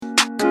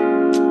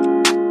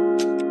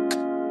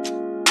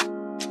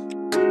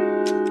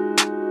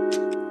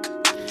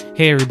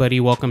Hey everybody,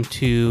 welcome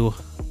to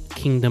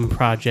Kingdom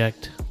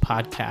Project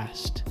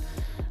Podcast.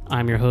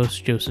 I'm your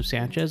host, Joseph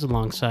Sanchez,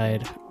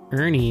 alongside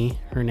Ernie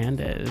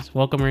Hernandez.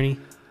 Welcome, Ernie.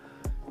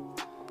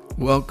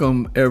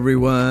 Welcome,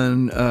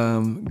 everyone.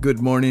 Good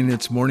morning.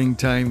 It's morning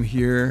time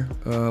here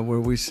where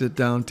we sit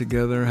down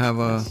together, have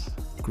a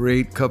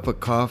great cup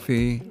of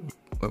coffee.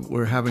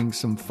 We're having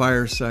some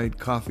fireside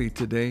coffee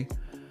today.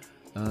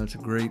 It's a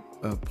great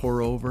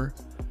pour over.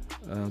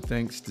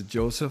 Thanks to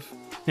Joseph.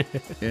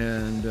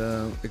 And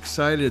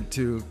excited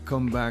to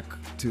come back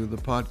to the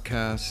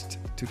podcast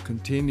to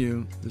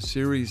continue the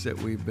series that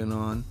we've been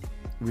on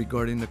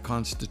regarding the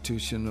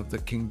constitution of the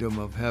kingdom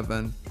of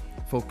heaven,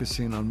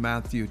 focusing on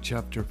Matthew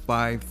chapter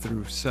 5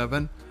 through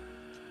 7.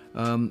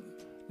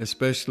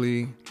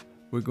 Especially,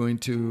 we're going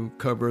to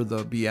cover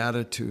the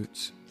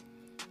Beatitudes.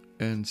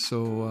 And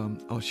so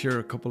I'll share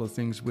a couple of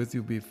things with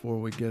you before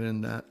we get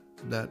in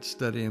that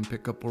study and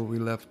pick up where we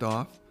left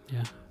off.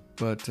 Yeah.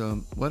 But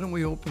why don't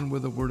we open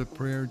with a word of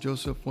prayer?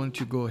 Joseph, why don't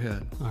you go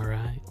ahead? All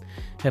right.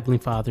 Heavenly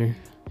Father,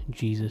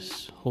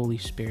 Jesus, Holy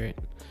Spirit,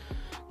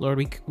 Lord,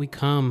 we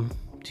come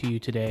to you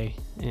today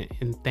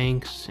in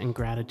thanks and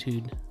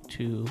gratitude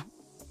to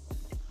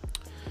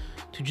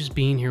just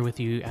being here with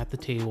you at the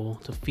table,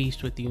 to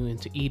feast with you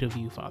and to eat of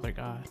you, Father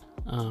God.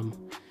 And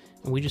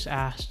we just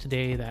ask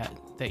today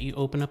that you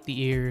open up the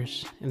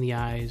ears and the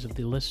eyes of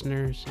the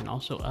listeners and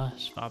also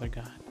us, Father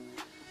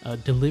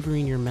God,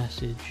 delivering your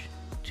message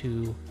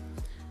to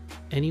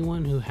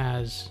anyone who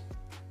has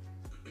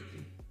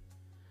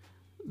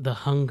the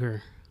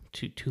hunger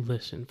to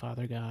listen,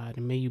 Father God.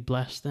 And may you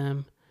bless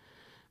them.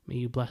 May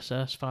you bless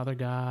us, Father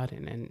God,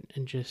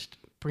 and just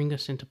bring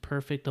us into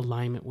perfect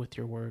alignment with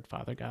your word,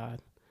 Father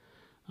God.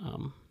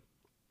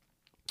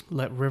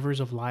 Let rivers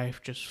of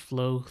life just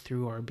flow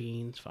through our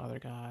beings, Father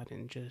God,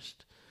 and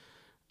just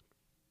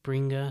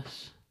bring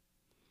us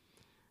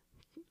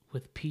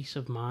with peace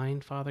of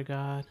mind, Father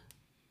God,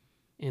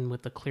 and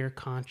with a clear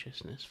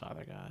consciousness,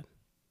 Father God.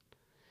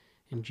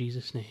 In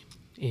Jesus' name,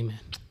 amen.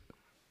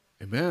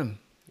 Amen.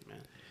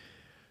 Amen.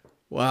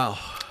 Wow.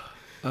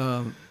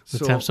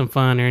 Let's have some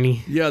fun,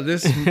 Ernie. Yeah,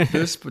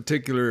 this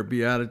particular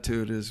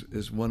beatitude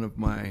is one of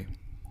my,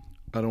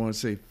 I don't want to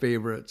say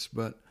favorites,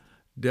 but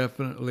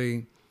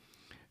definitely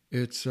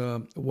it's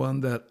one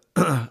that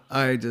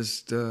I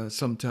just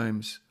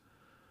sometimes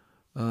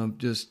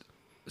just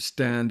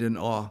stand in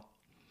awe.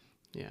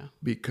 Yeah.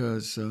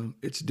 Because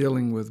it's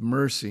dealing with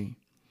mercy.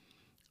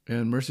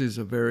 And mercy is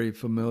a very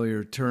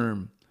familiar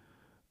term.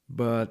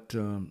 But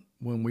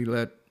when we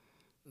let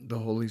the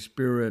Holy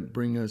Spirit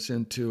bring us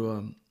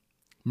into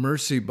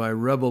mercy by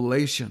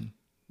revelation,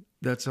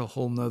 that's a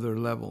whole nother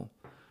level.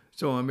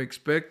 So I'm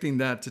expecting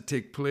that to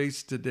take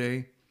place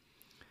today.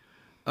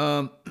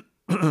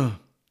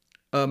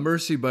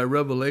 Mercy by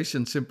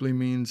revelation simply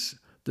means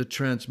the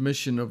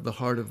transmission of the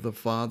heart of the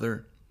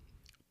Father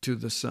to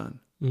the Son.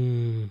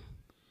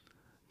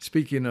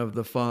 Speaking of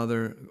the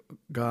Father,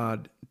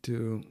 God,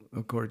 to,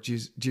 of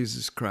course,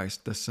 Jesus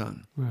Christ, the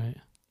Son. Right.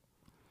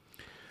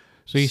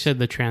 So you said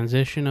the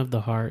transition of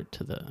the heart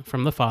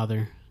from the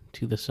Father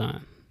to the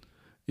Son.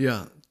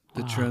 Yeah,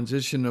 the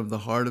transition of the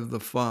heart of the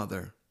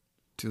Father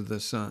to the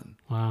Son.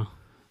 Wow.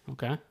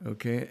 Okay.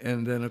 Okay,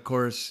 and then, of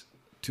course,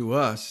 to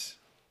us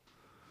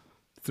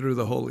through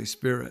the Holy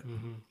Spirit.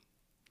 Mm-hmm.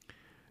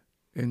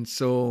 And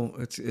so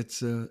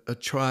it's a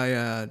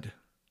triad,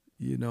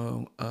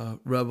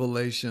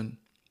 revelation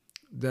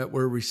that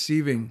we're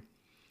receiving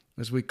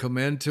as we come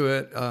into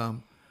it.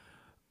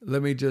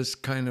 Let me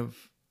just kind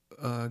of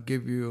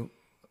give you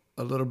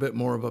a little bit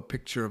more of a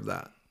picture of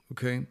that,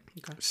 okay?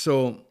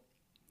 So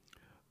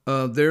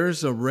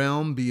there's a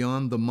realm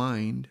beyond the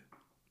mind,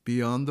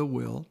 beyond the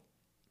will,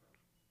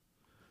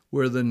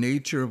 where the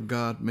nature of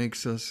God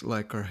makes us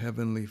like our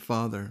Heavenly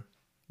Father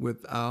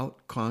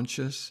without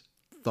conscious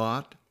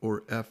thought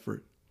or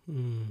effort.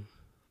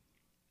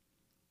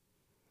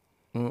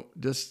 Well,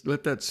 just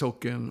let that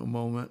soak in a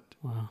moment.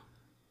 Wow.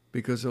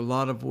 Because a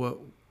lot of what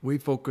we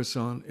focus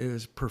on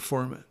is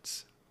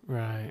performance.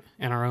 Right.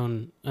 And our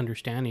own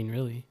understanding,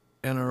 really.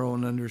 And our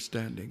own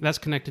understanding. That's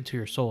connected to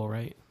your soul,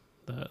 right?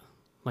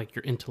 Like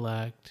your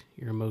intellect,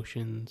 your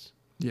emotions.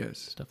 Yes.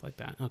 Stuff like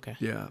that. Okay.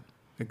 Yeah,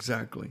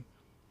 exactly.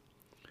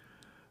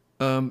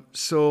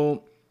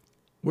 So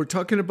we're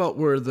talking about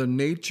where the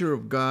nature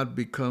of God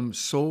becomes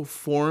so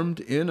formed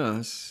in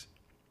us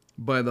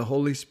by the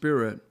Holy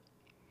Spirit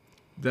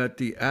that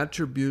the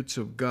attributes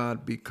of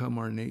God become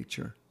our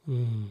nature.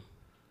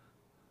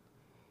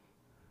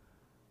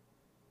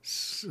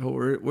 So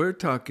we're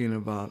talking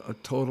about a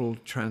total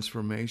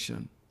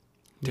transformation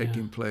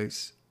taking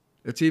place.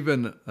 It's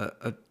even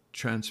a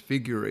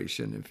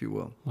transfiguration, if you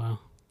will. Wow.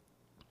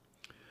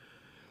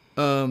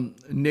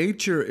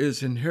 Nature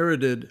is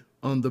inherited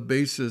on the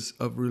basis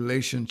of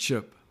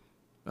relationship.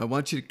 I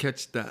want you to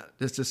catch that.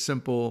 It's a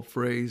simple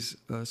phrase,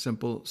 a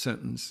simple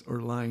sentence or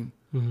line.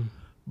 Mm-hmm.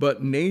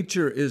 But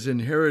nature is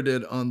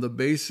inherited on the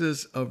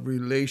basis of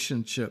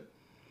relationship.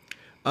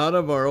 Out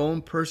of our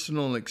own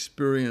personal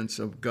experience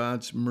of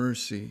God's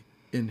mercy,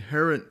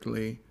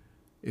 inherently,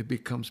 it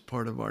becomes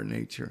part of our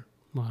nature.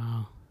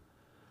 Wow.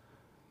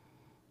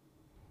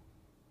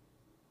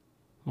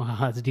 Wow,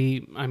 that's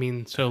deep. I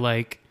mean, so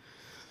like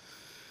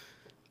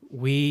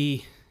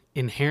we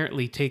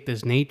inherently take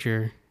this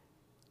nature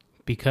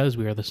because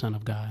we are the Son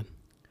of God,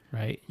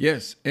 right?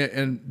 Yes,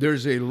 and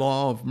there's a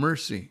law of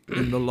mercy,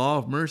 and the law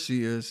of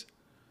mercy is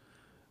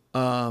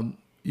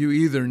you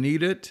either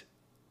need it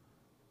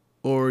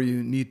or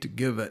you need to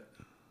give it.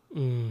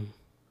 Mm,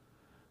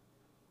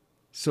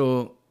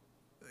 So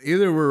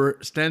either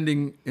we're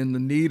standing in the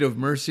need of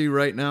mercy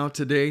right now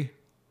today,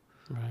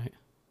 right.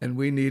 and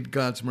we need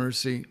God's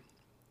mercy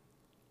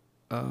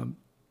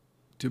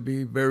to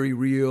be very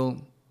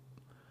real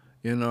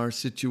in our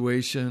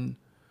situation,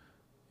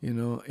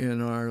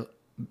 in our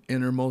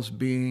innermost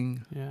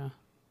being, Yeah.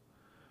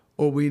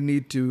 or we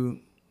need to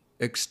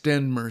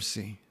extend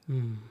mercy.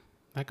 Mm.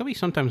 That could be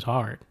sometimes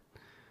hard.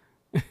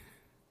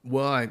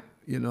 Well,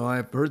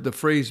 I've heard the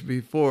phrase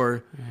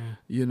before,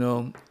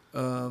 Yeah.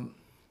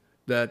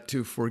 That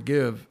to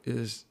forgive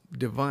is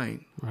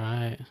divine,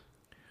 Right.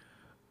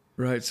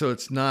 right? So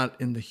it's not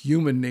in the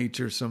human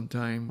nature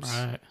sometimes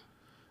Right.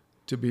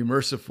 to be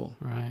merciful.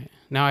 Right.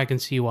 Now I can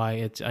see why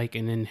it's like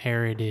an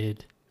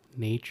inherited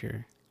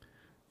nature.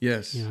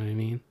 Yes. You know what I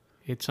mean?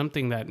 It's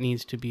something that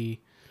needs to be,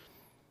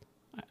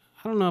 I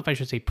don't know if I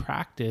should say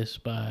practice,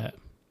 but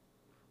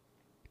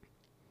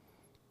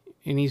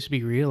it needs to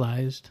be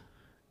realized.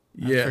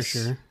 That's Yes. for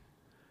sure.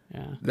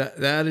 Yeah.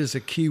 That is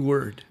a key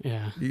word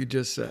Yeah. you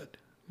just said.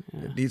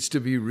 Yeah. It needs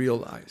to be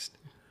realized.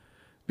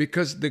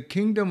 Because the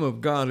kingdom of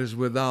God is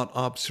without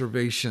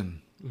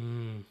observation.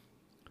 Mm.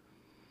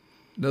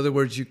 In other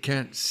words, you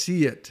can't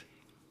see it.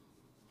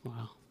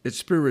 Wow. It's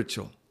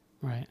spiritual,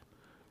 Right.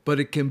 but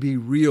it can be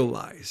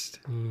realized.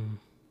 Mm.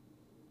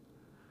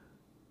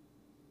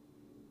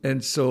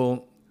 And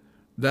so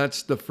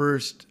that's the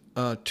first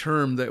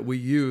term that we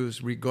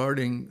use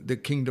regarding the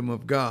kingdom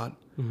of God,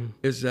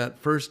 is that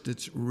first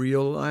it's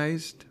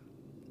realized,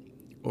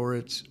 or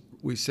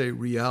we say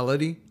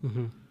reality,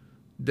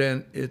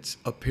 then it's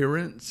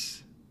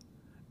appearance,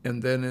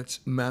 and then it's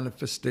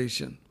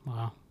manifestation.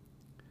 Wow.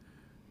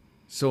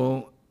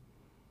 So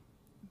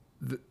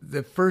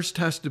the first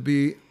has to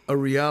be a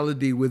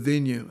reality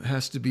within you,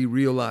 has to be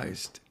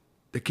realized,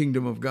 the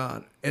kingdom of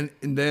God. And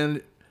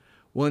then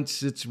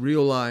once it's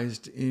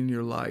realized in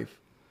your life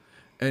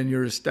and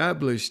you're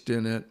established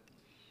in it,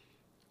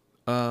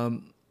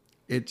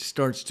 it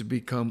starts to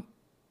become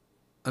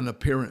an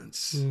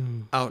appearance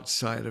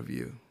outside of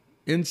you.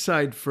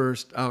 Inside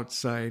first,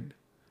 outside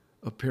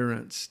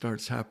appearance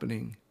starts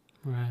happening.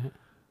 Right.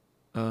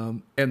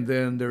 And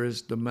then there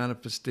is the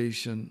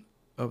manifestation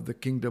of the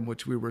kingdom,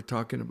 which we were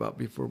talking about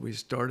before we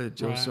started,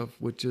 Joseph,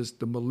 Right. which is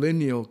the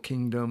millennial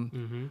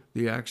kingdom,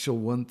 the actual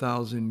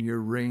 1,000-year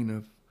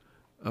reign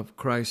of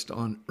Christ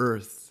on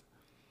earth,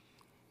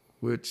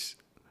 which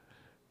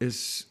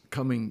is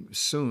coming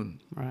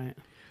soon. Right.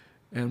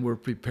 And we're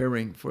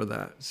preparing for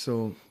that.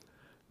 So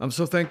I'm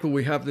so thankful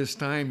we have this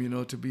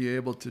time, to be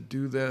able to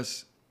do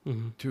this,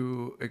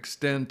 to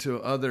extend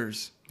to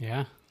others,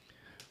 Yeah.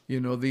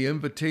 the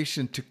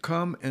invitation to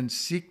come and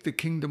seek the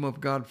kingdom of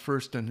God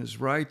first and his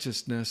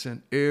righteousness,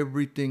 and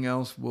everything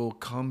else will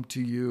come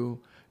to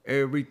you.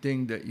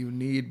 Everything that you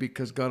need,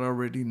 because God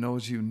already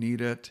knows you need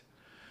it,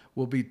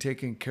 will be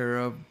taken care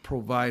of,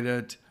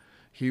 provided.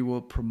 He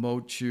will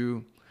promote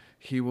you.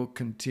 He will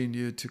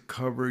continue to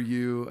cover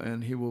you,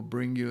 and he will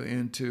bring you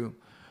into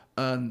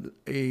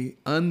a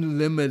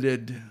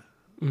unlimited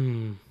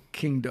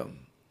kingdom.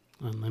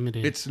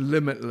 Unlimited. It's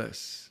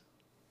limitless.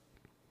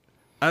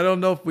 I don't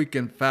know if we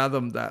can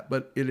fathom that,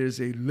 but it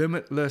is a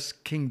limitless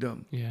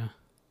kingdom. Yeah.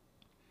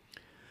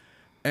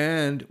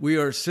 And we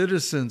are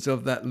citizens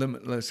of that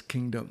limitless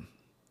kingdom.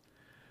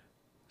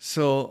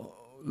 So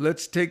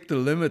let's take the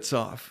limits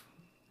off.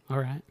 All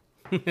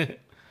right.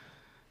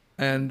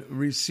 And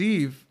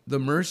receive the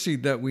mercy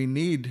that we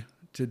need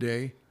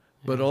today,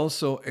 but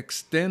also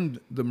extend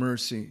the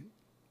mercy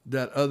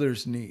that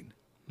others need.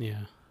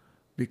 Yeah.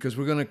 Because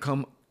we're going to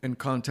come in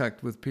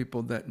contact with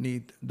people that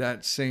need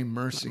that same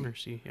mercy.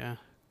 Mercy. Yeah.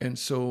 And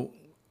so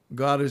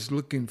God is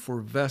looking for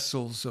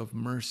vessels of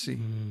mercy.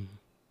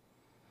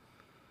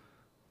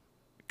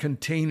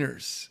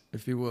 Containers,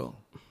 if you will.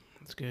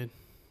 That's good.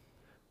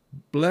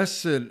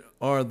 Blessed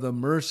are the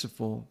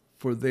merciful,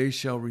 for they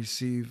shall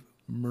receive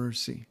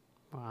mercy.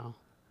 Wow.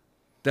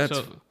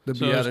 That's the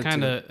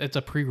Beatitude. It's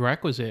a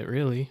prerequisite,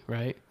 really,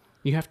 right?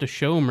 You have to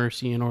show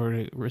mercy in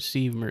order to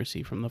receive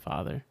mercy from the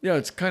Father. Yeah,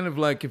 it's kind of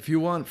like if you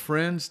want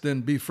friends,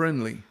 then be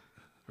friendly.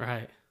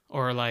 Right.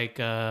 Or like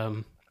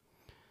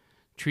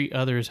treat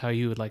others how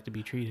you would like to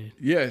be treated.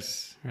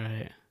 Yes.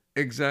 Right.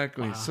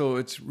 Exactly. Wow. So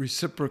it's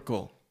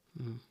reciprocal.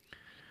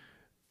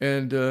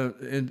 And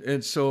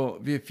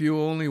so if you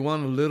only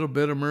want a little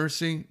bit of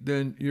mercy,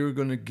 then you're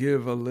going to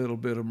give a little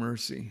bit of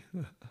mercy.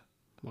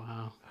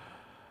 Wow.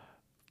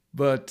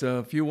 But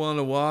if you want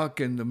to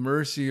walk in the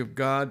mercy of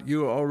God,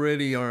 you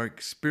already are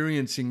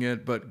experiencing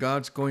it, but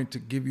God's going to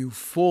give you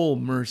full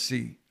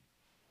mercy.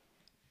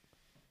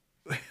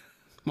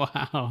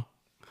 Wow.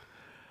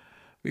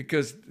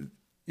 Because,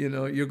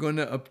 you're going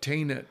to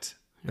obtain it.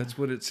 That's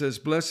what it says.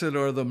 Blessed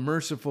are the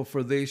merciful,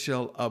 for they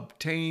shall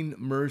obtain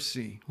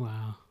mercy.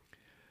 Wow.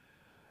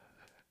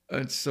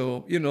 And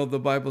so, you know, the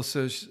Bible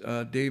says,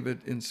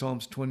 David in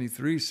Psalms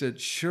 23 said,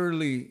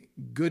 surely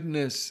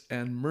goodness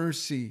and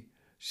mercy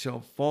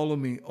shall follow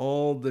me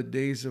all the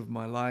days of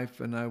my life,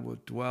 and I will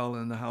dwell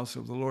in the house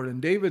of the Lord.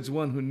 And David's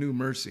one who knew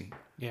mercy.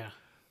 Yeah.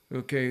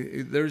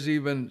 Okay, there's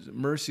even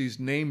mercies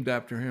named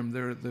after him.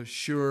 They're the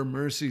sure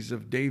mercies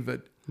of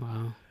David.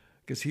 Wow.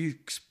 Because he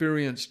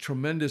experienced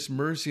tremendous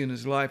mercy in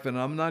his life. And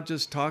I'm not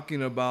just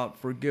talking about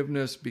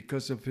forgiveness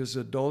because of his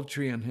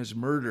adultery and his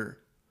murder.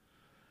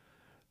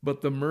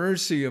 But the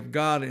mercy of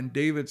God in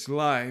David's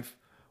life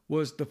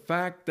was the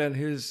fact that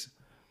his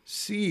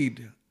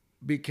seed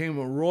became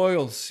a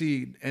royal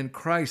seed and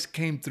Christ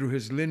came through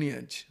his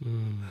lineage.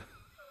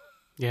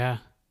 Yeah.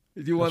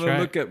 If you want to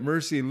look at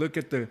mercy, look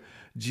at the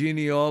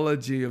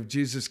genealogy of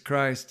Jesus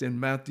Christ in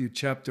Matthew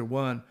chapter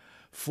 1.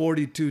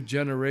 42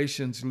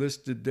 generations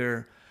listed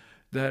there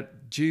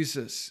that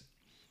Jesus,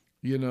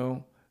 you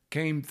know,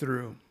 came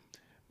through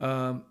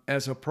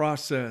as a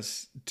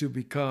process to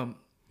become,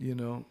 you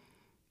know,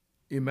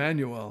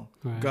 Emmanuel,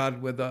 right.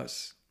 God with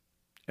us,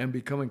 and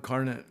become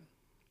incarnate.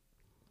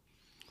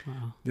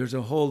 Wow. There's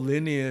a whole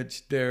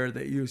lineage there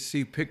that you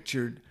see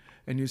pictured,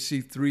 and you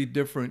see 3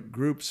 different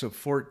groups of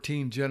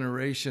 14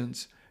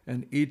 generations,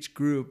 and each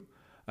group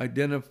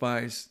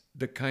identifies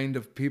the kind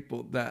of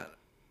people that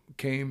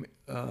came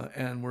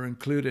and were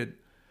included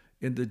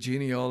in the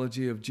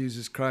genealogy of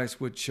Jesus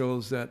Christ, which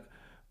shows that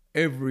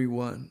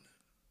everyone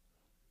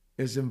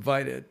is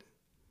invited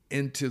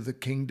into the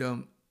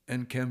kingdom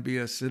and can be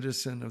a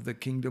citizen of the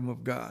kingdom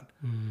of God.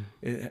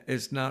 It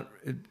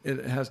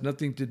has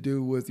nothing to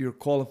do with your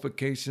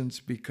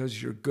qualifications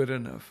because you're good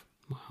enough.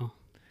 Wow.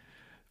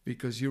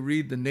 Because you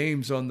read the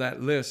names on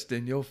that list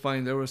and you'll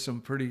find there were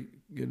some pretty,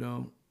 you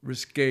know,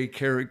 risque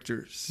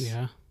characters.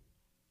 Yeah.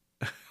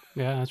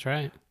 Yeah, that's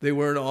right. They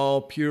weren't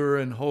all pure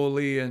and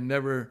holy and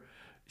never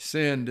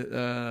sinned.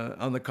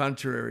 On the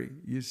contrary,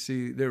 you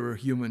see, they were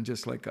human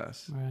just like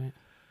us. Right.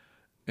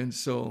 And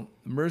so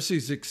mercy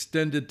is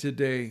extended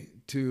today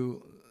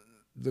to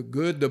the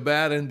good, the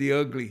bad, and the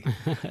ugly.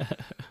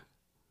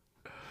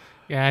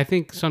 Yeah, I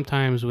think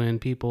sometimes when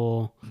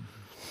people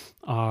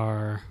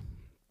are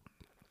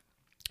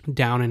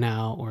down and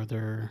out, or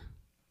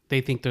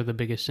they think they're the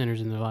biggest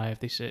sinners in their life,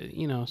 they say,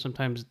 you know,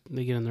 sometimes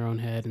they get in their own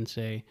head and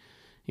say,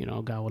 you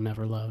know, God will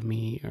never love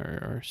me,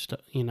 or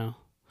you know,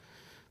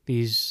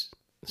 these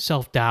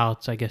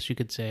self-doubts, I guess you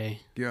could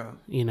say. Yeah.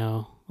 You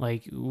know,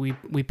 like we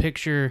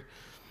picture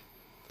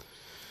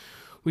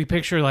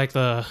like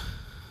the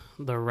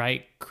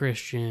right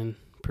Christian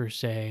per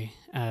se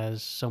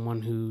as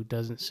someone who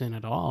doesn't sin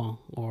at all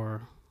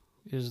or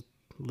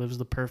lives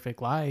the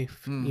perfect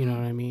life. Mm-hmm. You know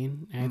what I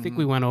mean? And I think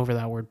we went over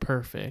that word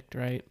perfect,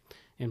 right,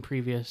 in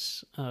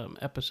previous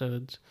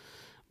episodes.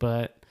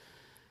 But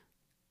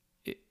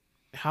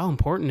how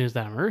important is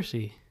that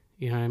mercy?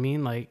 You know what I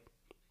mean? Like,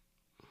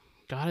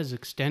 God is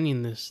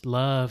extending this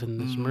love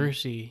and this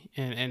mercy.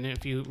 And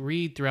if you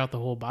read throughout the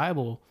whole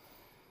Bible,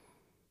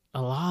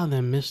 a lot of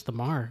them miss the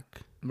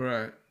mark.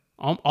 Right.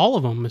 All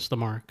of them miss the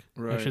mark,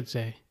 right. I should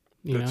say.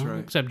 That's right.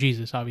 Except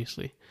Jesus,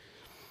 obviously.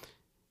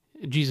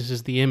 Jesus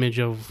is the image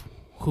of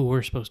who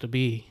we're supposed to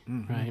be,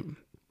 right?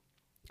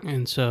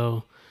 And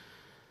so,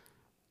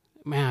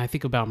 man, I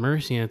think about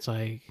mercy, and it's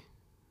like,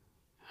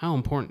 how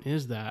important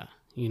is that,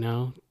 you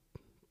know,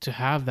 to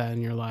have that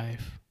in your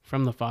life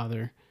from the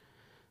Father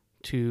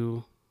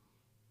to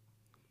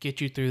get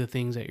you through the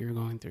things that you're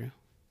going through.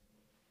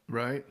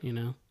 Right. You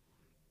know?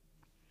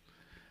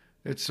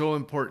 It's so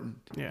important.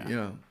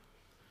 Yeah.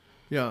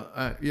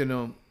 Yeah. You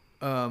know,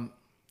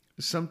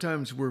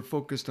 sometimes we're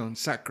focused on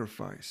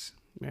sacrifice.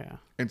 Yeah.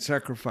 And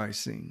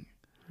sacrificing.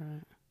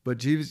 Right. But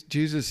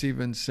Jesus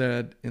even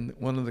said in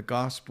one of the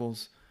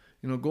Gospels,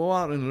 you know, go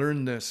out and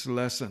learn this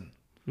lesson,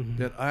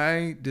 that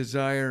I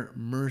desire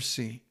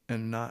mercy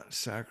and not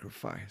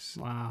sacrifice.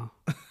 Wow.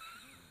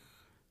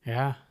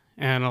 Yeah.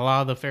 And a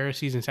lot of the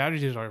Pharisees and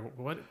Sadducees are,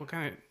 what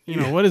kind of, you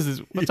know, what is this?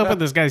 What's up with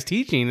this guy's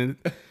teaching? And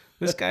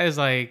this guy is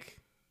like,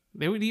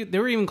 they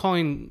were even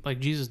calling like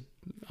Jesus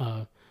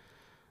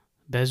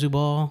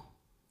Beelzebub.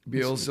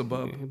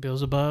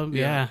 Beelzebub.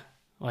 Yeah.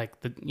 Like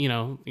the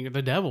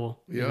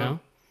devil. Yeah. You know?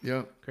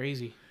 Yeah.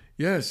 Crazy.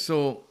 Yeah.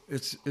 So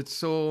it's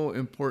so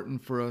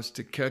important for us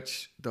to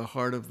catch the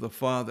heart of the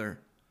Father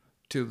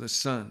to the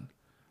Son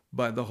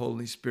by the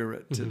Holy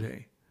Spirit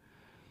today,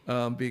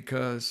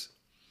 because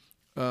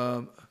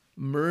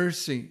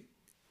mercy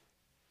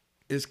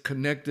is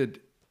connected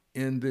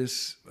in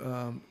this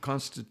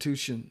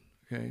Constitution.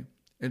 Okay.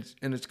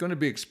 And it's going to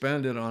be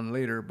expanded on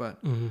later, but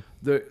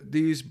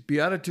these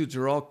Beatitudes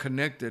are all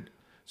connected.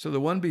 So the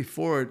one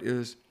before it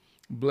is,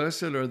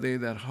 blessed are they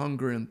that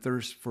hunger and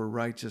thirst for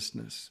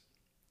righteousness,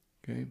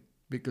 okay,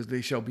 because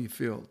they shall be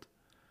filled.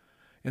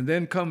 And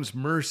then comes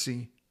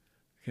mercy,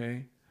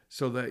 okay,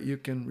 so that you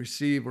can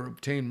receive or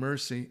obtain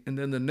mercy. And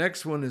then the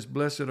next one is,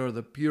 blessed are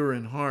the pure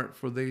in heart,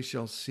 for they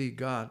shall see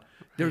God.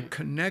 They're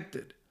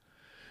connected.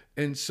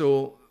 And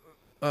so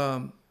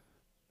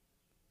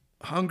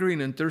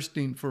hungering and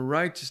thirsting for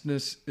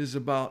righteousness is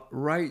about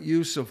right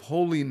use of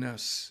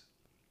holiness.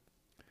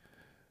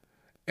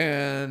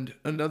 And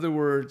in other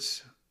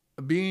words,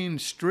 being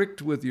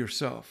strict with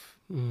yourself.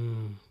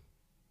 I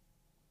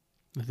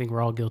think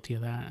we're all guilty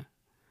of that.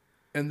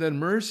 And then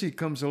mercy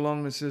comes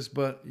along and says,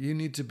 but you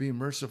need to be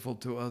merciful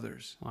to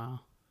others. Wow.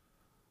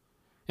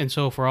 And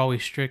so if we're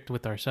always strict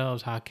with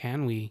ourselves, how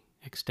can we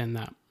extend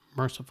that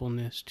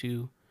mercifulness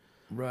to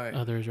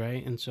others,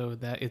 right? And so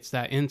that it's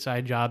that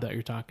inside job that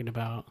you're talking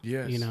about.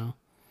 Yes. You know,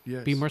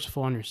 Yes. be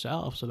merciful on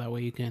yourself so that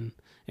way you can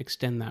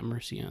extend that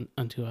mercy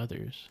unto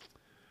others.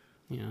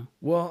 You know?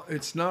 Well,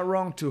 it's not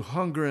wrong to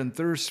hunger and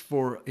thirst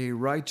for a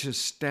righteous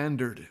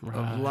standard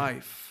of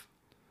life.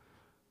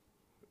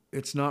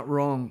 It's not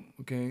wrong,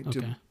 okay.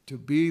 To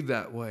be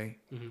that way.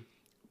 Mm-hmm.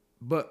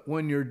 But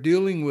when you're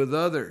dealing with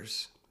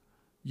others,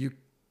 you're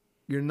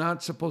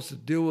not supposed to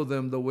deal with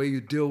them the way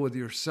you deal with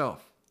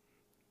yourself.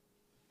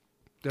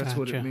 That's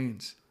what it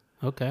means.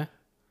 Okay.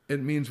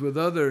 It means with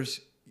others,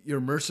 you're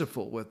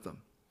merciful with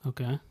them.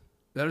 Okay.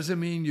 That doesn't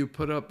mean you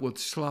put up with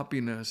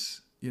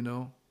sloppiness,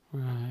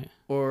 Right.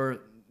 or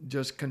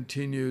just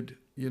continued,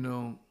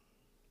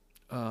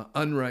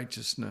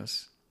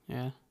 unrighteousness.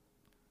 Yeah.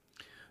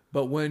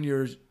 But when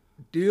you're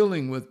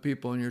dealing with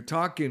people and you're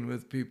talking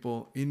with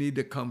people, you need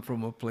to come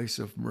from a place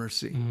of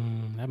mercy.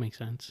 That makes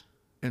sense.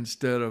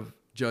 Instead of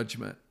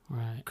judgment,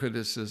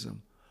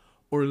 criticism,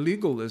 or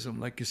legalism,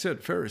 like you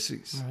said,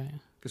 Pharisees. Right.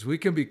 Because we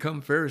can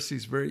become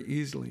Pharisees very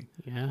easily.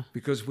 Yeah.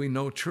 Because we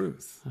know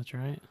truth. That's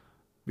right.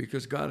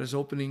 Because God is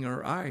opening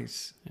our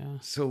eyes. Yeah.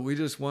 So we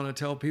just want to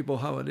tell people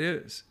how it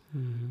is.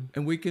 Mm-hmm.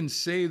 And we can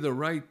say the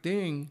right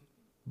thing,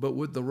 but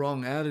with the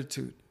wrong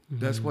attitude.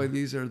 Mm-hmm. That's why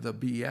these are the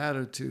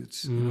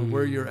Beatitudes.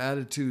 Where your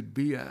attitude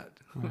be at.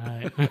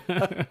 Right.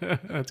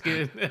 That's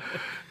good.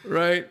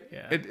 Right?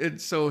 Yeah.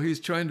 So he's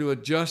trying to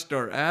adjust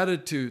our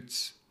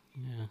attitudes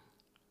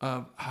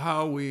of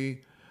how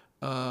we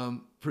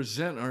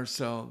present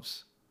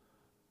ourselves,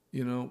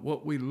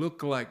 what we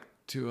look like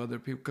to other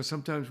people. Because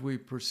sometimes we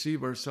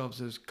perceive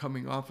ourselves as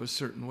coming off a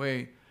certain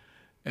way,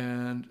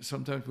 and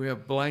sometimes we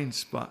have blind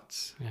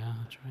spots. Yeah,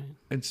 that's right.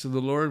 And so the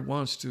Lord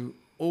wants to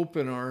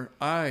open our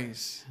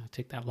eyes.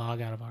 Take that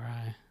log out of our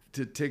eye.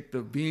 To take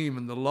the beam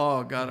and the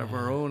log out of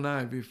our own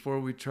eye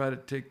before we try to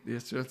take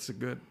this. That's a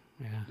good.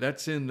 Yeah.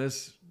 That's in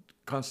this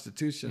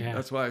Constitution. Yeah.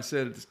 That's why I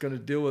said it's going to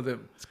deal with it.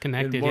 It's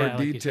connected in more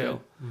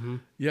detail. Like mm-hmm.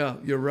 Yeah,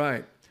 you're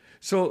right.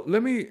 So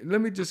let me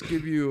just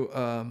give you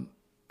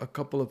a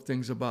couple of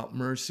things about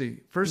mercy.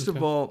 First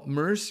of all,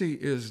 mercy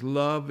is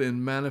love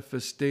in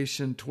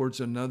manifestation towards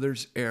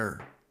another's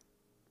error,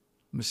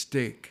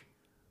 mistake,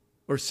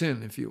 or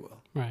sin, if you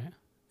will. Right.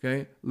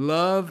 Okay?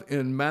 Love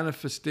in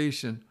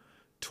manifestation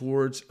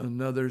towards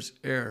another's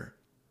error.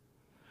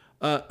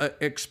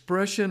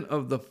 Expression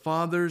of the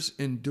Father's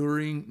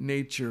enduring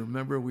nature.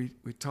 Remember, we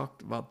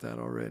talked about that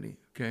already.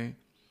 Okay?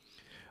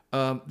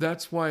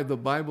 That's why the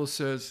Bible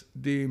says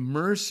the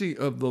mercy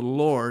of the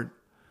Lord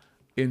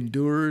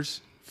endures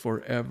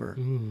forever.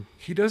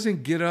 He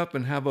doesn't get up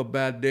and have a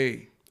bad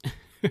day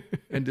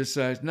and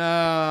decides,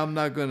 nah, I'm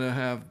not going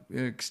to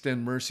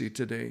extend mercy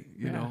today,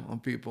 on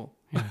people.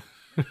 Yeah.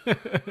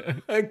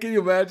 Can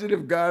you imagine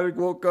if God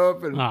woke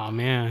up and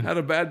had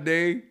a bad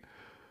day?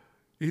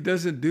 He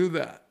doesn't do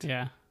that.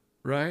 Yeah.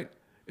 Right?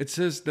 It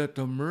says that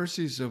the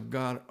mercies of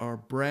God are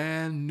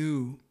brand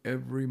new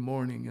every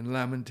morning in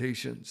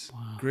Lamentations.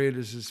 Wow. Great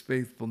is his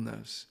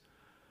faithfulness.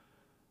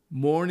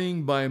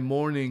 Morning by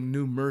morning,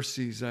 new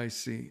mercies I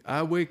see.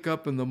 I wake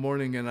up in the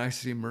morning and I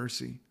see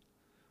mercy.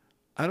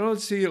 I don't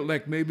see it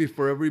like maybe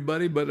for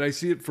everybody, but I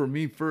see it for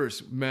me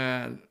first.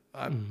 Man,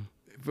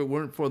 if it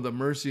weren't for the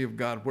mercy of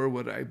God, where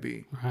would I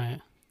be? Right.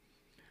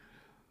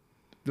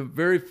 The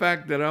very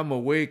fact that I'm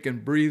awake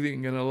and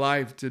breathing and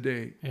alive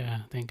today.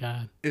 Yeah, thank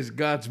God. Is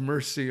God's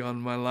mercy on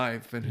my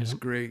life and his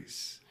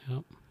grace.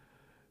 Yep.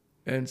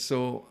 And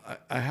so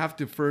I have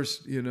to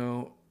first,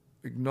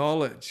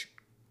 acknowledge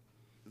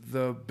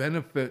the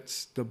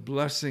benefits, the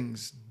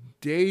blessings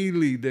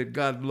daily that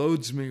God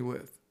loads me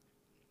with.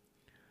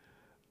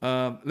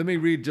 Let me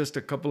read just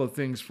a couple of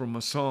things from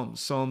a Psalm,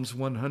 Psalms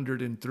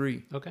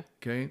 103.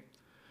 Okay.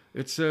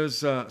 It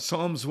says,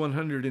 Psalms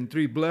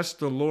 103, bless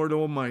the Lord,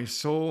 O my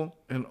soul,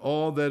 and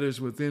all that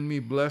is within me,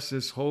 bless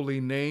his holy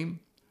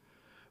name.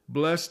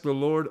 Bless the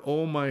Lord,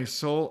 O my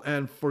soul,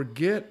 and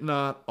forget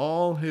not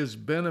all his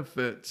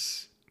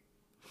benefits.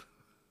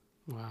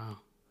 Wow.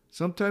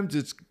 Sometimes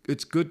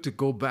it's good to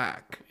go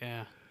back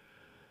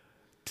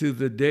to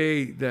the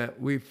day that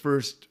we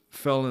first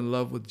fell in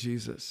love with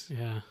Jesus.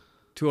 Yeah.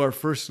 To our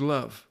first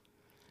love,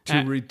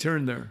 to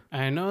return there.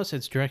 I notice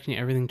it's directing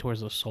everything towards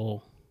the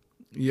soul.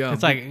 Yeah.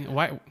 It's like,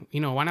 why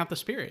not the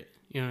spirit?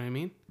 You know what I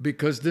mean?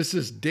 Because this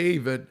is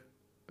David,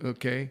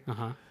 okay?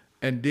 Uh-huh.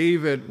 And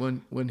David,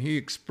 when he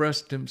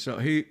expressed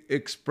himself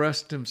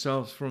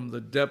from the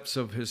depths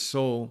of his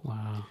soul.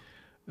 Wow.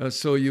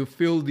 So you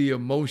feel the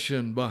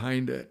emotion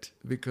behind it.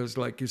 Because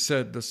like you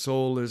said, the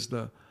soul is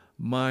the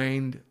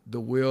mind, the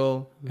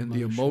will, and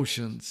the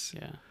emotions.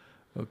 Yeah.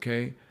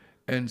 Okay?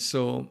 And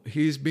so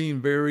he's being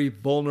very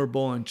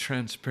vulnerable and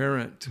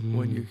transparent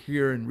when you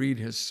hear and read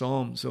his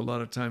Psalms. A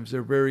lot of times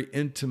they're very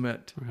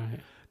intimate.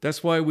 Right.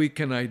 That's why we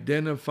can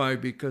identify,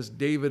 because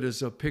David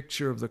is a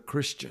picture of the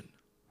Christian.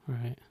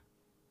 Right.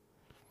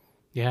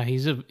 Yeah,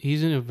 he's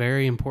in a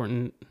very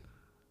important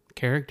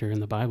character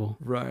in the Bible.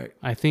 Right.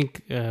 I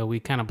think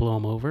we kind of blow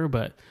him over,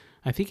 but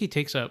I think he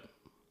takes up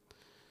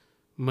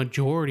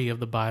majority of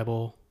the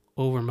Bible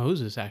over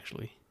Moses,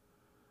 actually.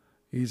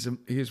 He's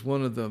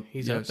one of the...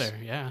 He's up there,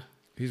 yeah.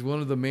 He's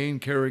one of the main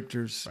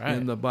characters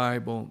in the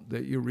Bible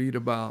that you read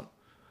about.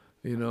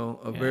 You know,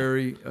 a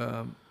very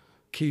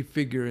key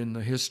figure in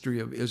the history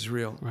of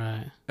Israel.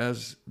 Right.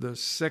 As the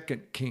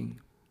second king.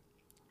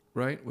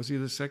 Right? Was he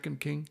the second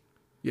king?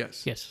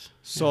 Yes. Yes.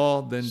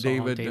 Saul, then Saul,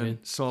 David, then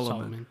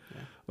Solomon.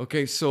 Yeah.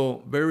 Okay,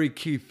 so very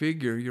key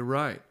figure. You're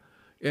right.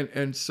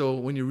 And so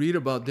when you read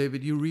about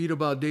David, you read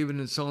about David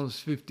in Psalms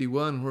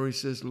 51 where he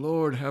says,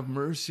 Lord, have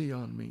mercy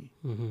on me.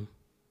 Mm-hmm.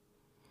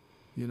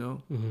 You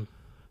know? Mm-hmm.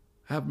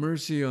 Have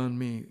mercy on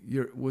me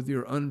with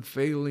your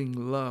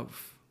unfailing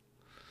love.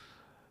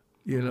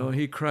 You know,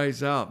 he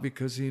cries out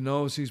because he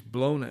knows he's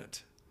blown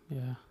it.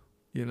 Yeah.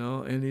 You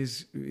know, and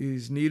he's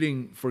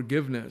needing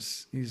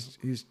forgiveness.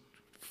 He's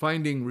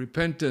finding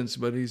repentance,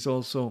 but he's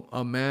also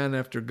a man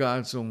after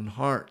God's own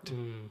heart.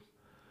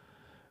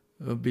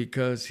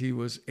 Because he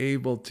was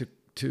able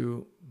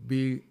to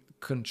be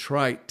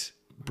contrite,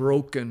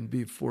 broken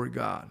before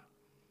God.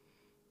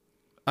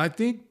 I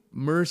think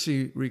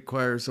mercy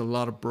requires a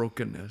lot of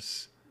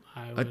brokenness.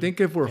 I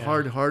think if we're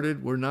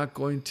hard-hearted, we're not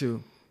going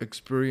to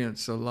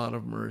experience a lot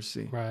of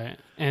mercy. Right.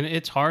 And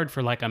it's hard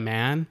for like a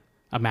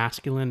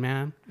masculine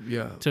man,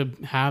 to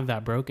have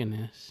that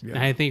brokenness. Yeah.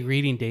 And I think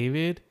reading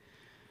David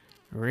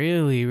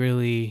really,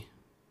 really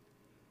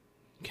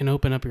can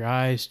open up your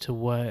eyes to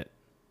what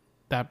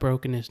that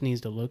brokenness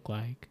needs to look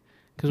like.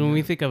 Because when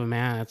we think of a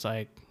man, it's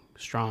like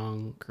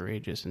strong,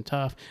 courageous, and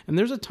tough. And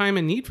there's a time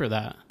and need for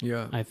that,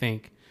 I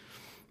think.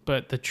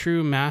 But the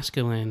true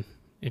masculine,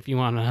 if you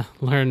want to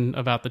learn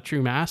about the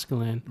true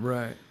masculine,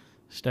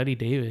 study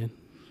David,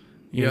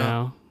 you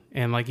know?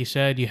 And like you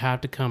said, you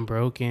have to come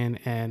broken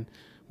and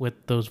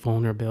with those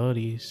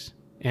vulnerabilities.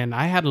 And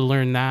I had to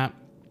learn that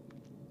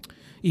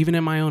even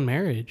in my own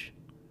marriage,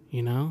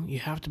 you know? You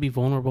have to be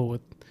vulnerable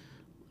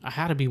I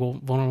had to be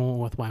vulnerable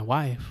with my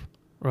wife,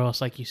 or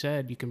else, like you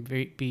said, you can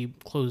be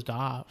closed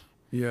off.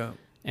 Yeah.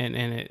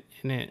 And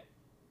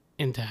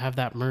to have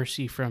that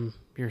mercy from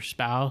your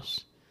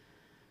spouse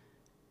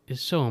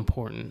is so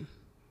important.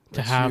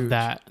 To have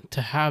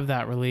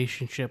that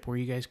relationship where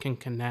you guys can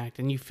connect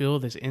and you feel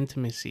this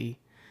intimacy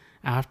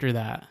after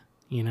that,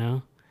 you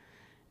know?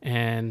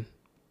 And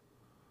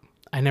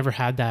I never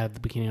had that at the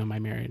beginning of my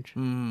marriage,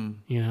 you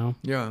know?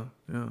 Yeah,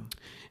 yeah.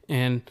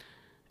 And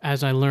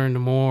as I learned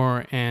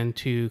more and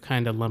to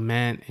kind of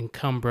lament and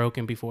come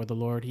broken before the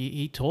Lord,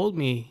 he told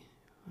me,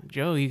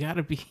 Joe, you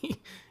gotta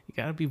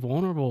be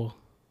vulnerable.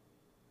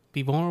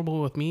 Be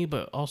vulnerable with me,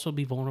 but also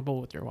be vulnerable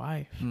with your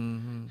wife.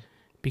 Mm-hmm.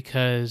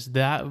 Because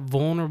that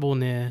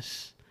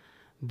vulnerableness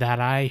that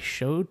I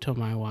showed to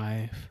my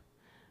wife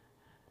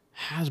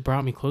has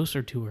brought me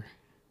closer to her.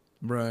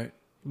 Right.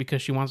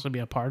 Because she wants to be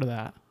a part of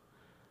that,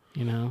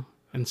 you know?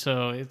 And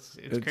so it's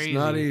crazy. It's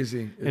not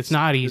easy. It's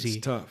not easy.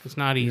 It's tough. It's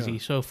not easy. Yeah.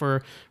 So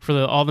for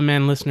all the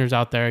men listeners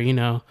out there, you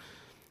know,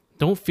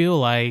 don't feel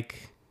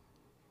like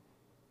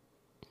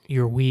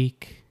you're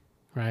weak,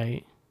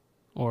 right?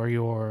 Or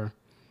you're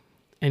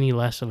any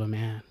less of a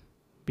man.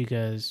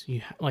 Because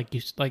like you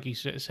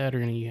said,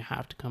 Ernie, you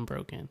have to come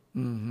broken,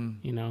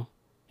 you know,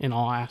 in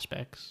all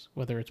aspects,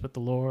 whether it's with the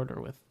Lord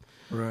or with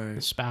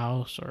the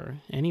spouse or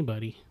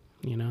anybody,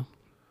 you know.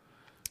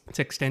 It's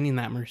extending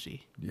that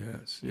mercy.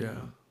 Yes, yeah,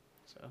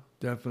 so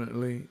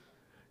definitely.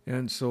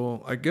 And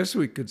so I guess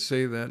we could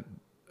say that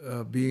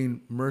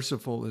being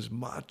merciful is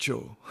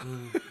macho,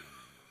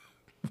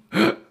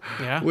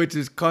 which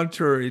is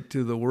contrary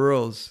to the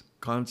world's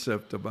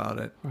concept about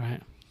it.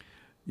 Right.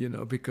 You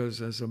know,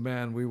 because as a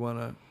man, we want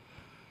to,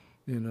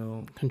 you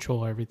know...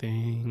 control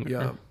everything.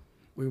 Yeah.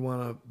 We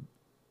want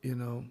to, you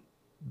know,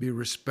 be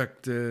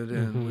respected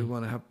and we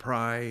want to have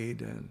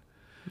pride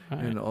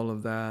and all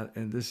of that.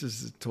 And this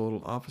is the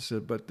total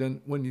opposite. But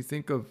then when you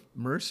think of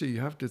mercy,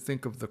 you have to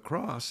think of the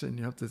cross and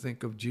you have to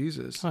think of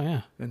Jesus. Oh,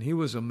 yeah. And he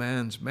was a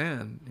man's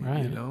man,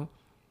 you know?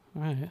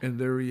 Right. And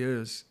there he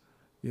is,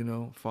 you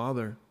know,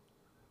 Father,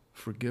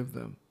 forgive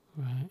them.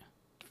 Right.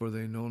 For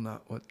they know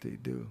not what they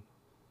do.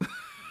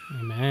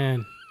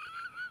 Amen.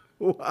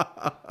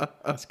 Wow.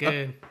 That's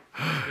good.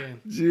 That's good.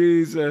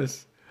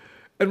 Jesus.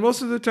 And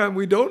most of the time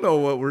we don't know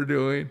what we're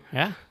doing.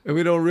 Yeah. And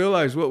we don't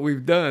realize what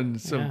we've done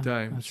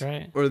sometimes. That's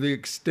right. Or the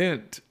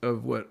extent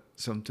of what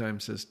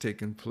sometimes has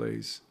taken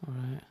place.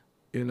 Right.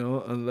 You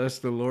know, unless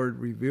the Lord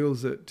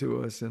reveals it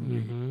to us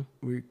and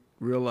we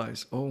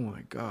realize, oh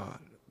my God,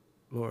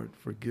 Lord,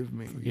 forgive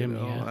me.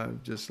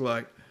 I'm just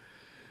like...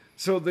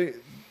 So the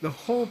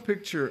whole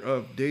picture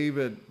of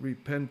David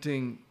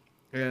repenting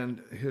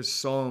and his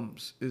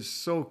Psalms is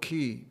so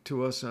key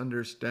to us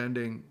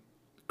understanding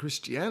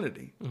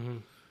Christianity.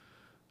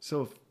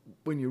 So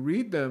when you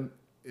read them,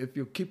 if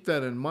you keep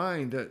that in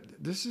mind,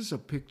 that this is a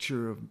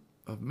picture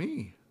of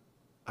me.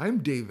 I'm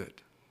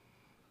David.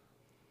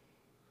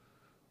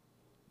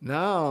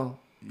 Now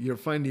you're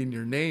finding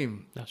your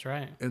name. That's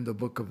right. In the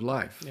book of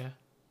life. Yeah.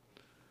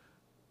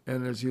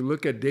 And as you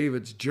look at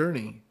David's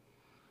journey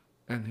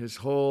and his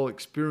whole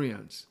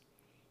experience,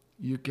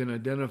 you can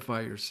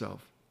identify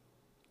yourself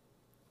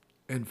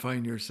and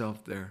find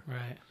yourself there.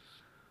 Right.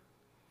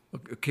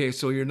 Okay,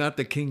 so you're not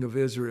the king of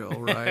Israel,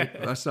 right?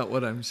 That's not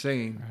what I'm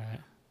saying. Right.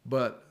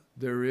 But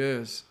there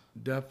is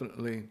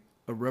definitely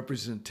a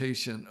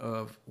representation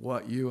of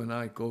what you and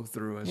I go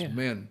through as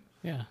men.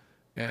 Yeah.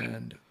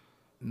 And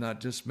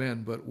not just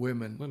men, but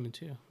women. Women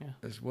too, yeah.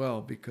 As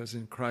well, because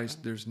in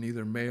Christ there's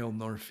neither male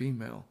nor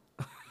female.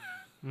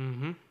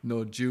 Mm-hmm.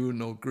 No Jew,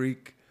 no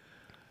Greek.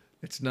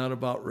 It's not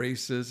about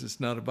races. It's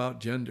not about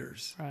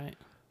genders. Right.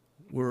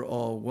 We're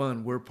all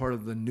one. We're part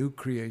of the new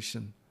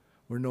creation.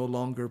 We're no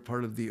longer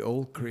part of the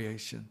old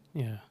creation.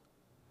 Yeah.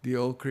 The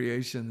old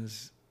creation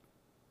is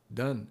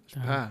done. It's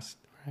past.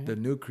 Right. The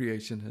new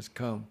creation has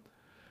come.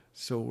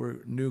 So we're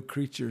new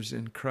creatures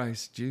in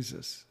Christ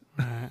Jesus.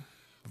 Right.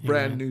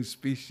 Brand new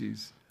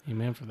species.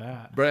 Amen for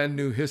that. Brand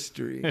new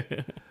history.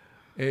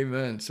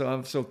 Amen. So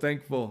I'm so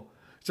thankful.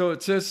 So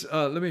it says,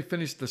 let me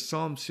finish the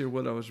Psalms here,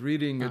 what I was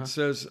reading. It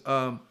says,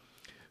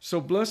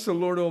 so bless the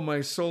Lord, O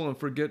my soul, and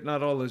forget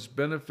not all his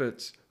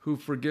benefits, who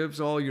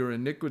forgives all your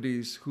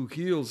iniquities, who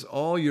heals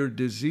all your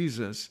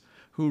diseases,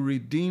 who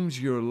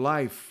redeems your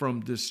life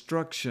from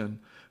destruction,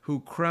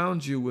 who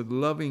crowns you with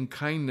loving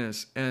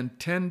kindness and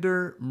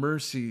tender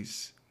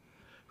mercies,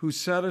 who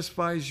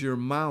satisfies your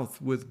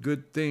mouth with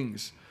good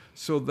things,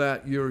 so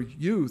that your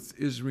youth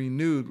is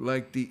renewed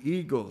like the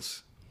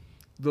eagles.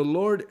 The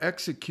Lord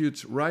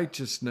executes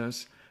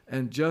righteousness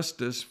and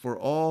justice for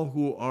all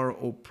who are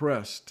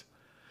oppressed.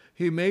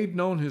 He made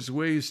known his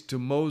ways to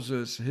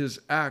Moses, his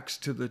acts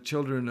to the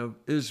children of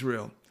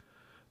Israel.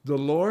 The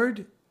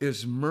Lord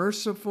is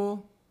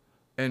merciful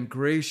and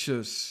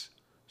gracious,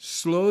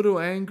 slow to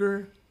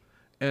anger,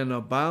 and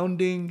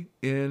abounding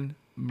in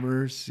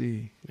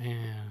mercy.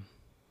 Man,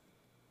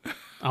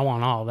 I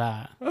want all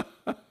that.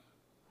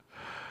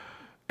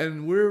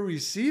 And we're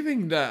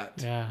receiving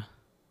that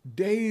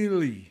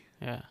daily.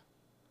 Yeah.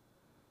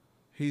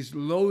 He's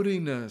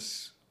loading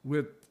us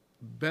with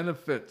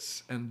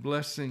benefits and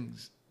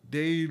blessings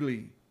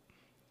daily.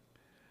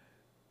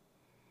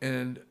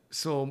 And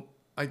so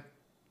I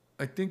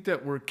think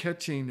that we're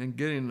catching and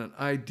getting an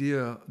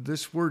idea.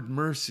 This word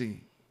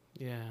mercy,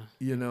 it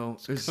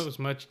goes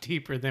much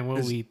deeper than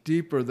what we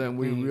deeper than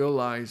we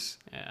realize.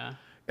 Yeah.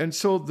 And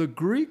so the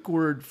Greek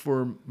word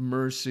for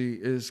mercy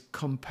is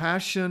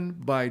compassion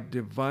by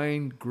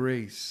divine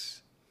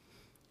grace.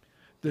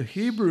 The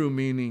Hebrew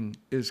meaning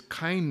is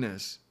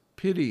kindness,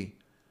 pity.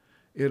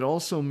 It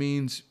also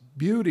means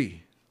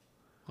beauty.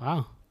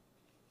 Wow.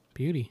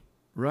 Beauty.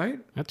 Right?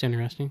 That's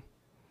interesting.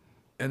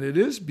 And it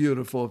is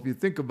beautiful if you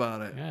think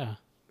about it. Yeah.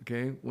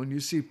 Okay? When you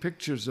see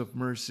pictures of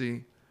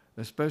mercy,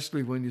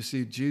 especially when you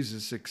see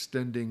Jesus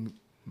extending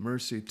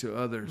mercy to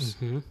others,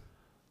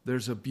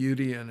 there's a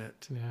beauty in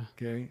it. Yeah.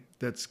 Okay?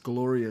 That's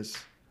glorious.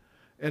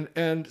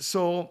 And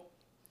so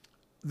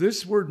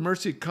this word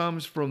mercy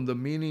comes from the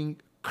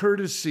meaning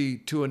courtesy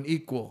to an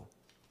equal.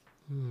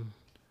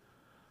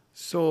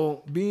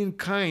 So being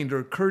kind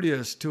or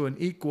courteous to an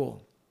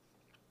equal.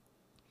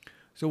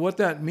 So what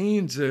that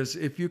means is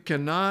if you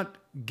cannot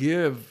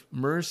give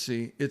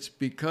mercy, it's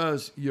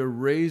because you're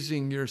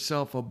raising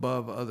yourself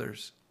above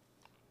others.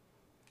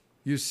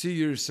 You see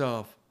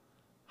yourself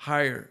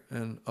higher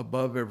and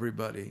above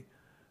everybody.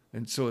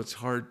 And so it's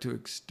hard to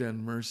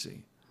extend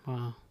mercy.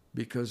 Wow.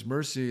 Because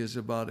mercy is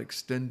about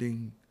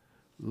extending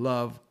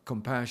love,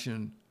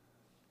 compassion,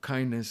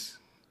 kindness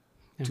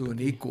to an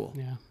equal.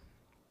 Yeah.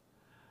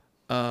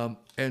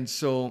 And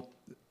so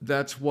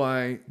that's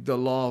why the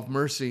law of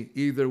mercy,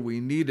 either we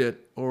need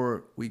it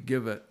or we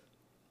give it.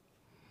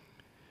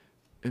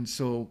 And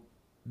so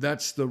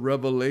that's the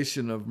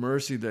revelation of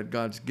mercy that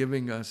God's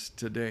giving us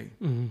today.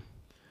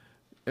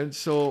 And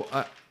so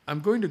I'm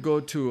going to go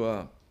to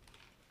a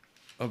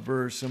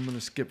verse. I'm going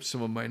to skip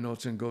some of my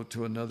notes and go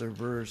to another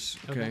verse,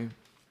 okay.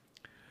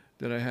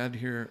 That I had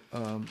here.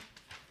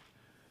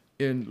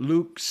 In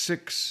Luke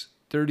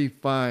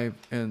 6:35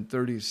 and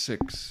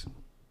 36.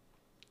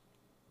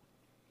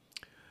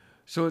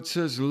 So it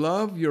says,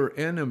 love your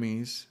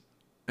enemies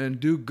and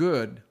do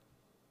good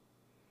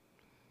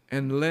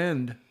and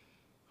lend,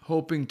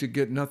 hoping to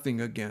get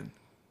nothing again.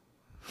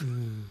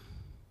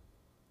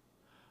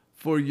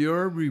 For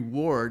your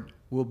reward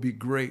will be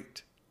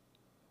great.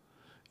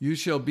 You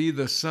shall be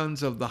the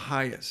sons of the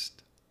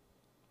highest.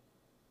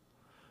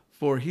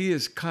 For he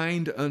is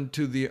kind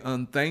unto the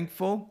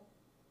unthankful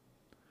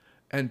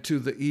and to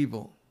the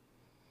evil.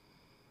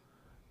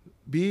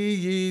 Be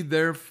ye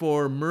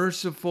therefore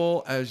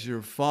merciful as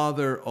your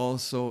Father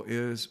also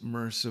is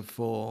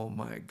merciful.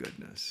 My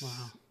goodness.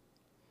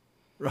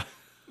 Wow.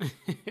 Right.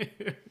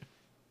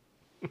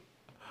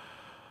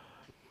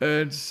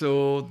 And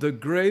so the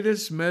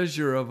greatest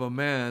measure of a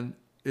man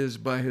is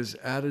by his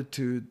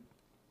attitude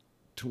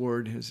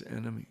toward his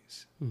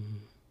enemies.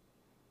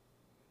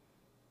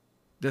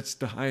 That's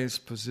the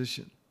highest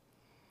position.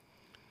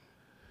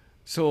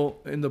 So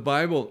in the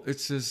Bible, it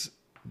says,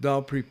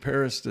 thou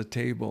preparest a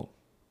table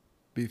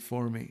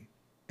before me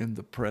in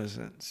the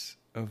presence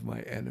of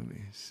my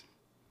enemies.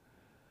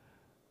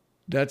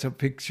 That's a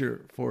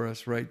picture for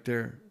us right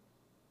there.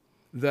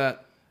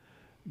 That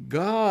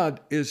God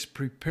is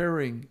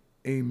preparing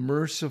a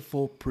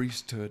merciful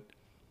priesthood.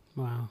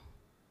 Wow.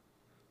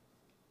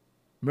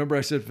 Remember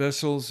I said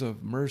vessels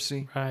of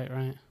mercy?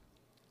 Right.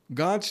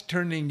 God's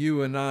turning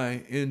you and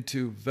I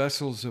into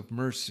vessels of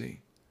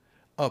mercy,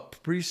 a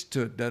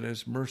priesthood that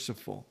is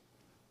merciful,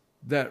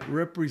 that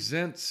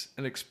represents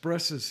and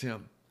expresses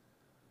him.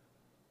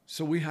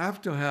 So we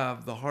have to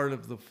have the heart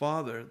of the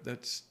Father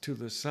that's to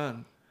the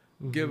Son,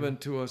 given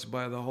to us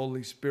by the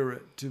Holy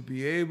Spirit to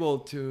be able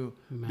to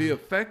be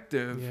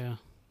effective,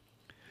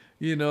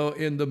 in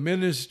the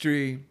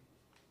ministry,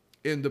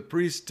 in the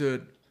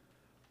priesthood,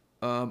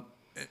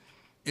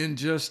 in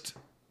just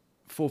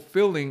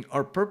fulfilling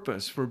our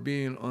purpose for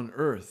being on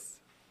earth.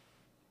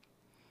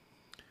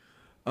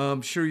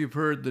 I'm sure you've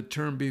heard the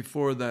term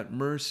before that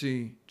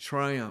mercy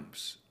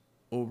triumphs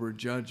over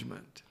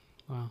judgment.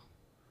 Wow.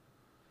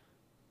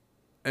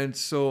 And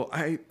so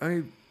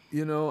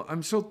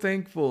I'm so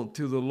thankful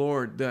to the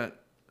Lord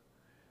that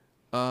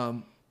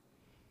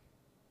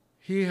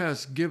he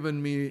has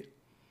given me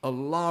a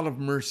lot of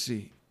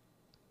mercy.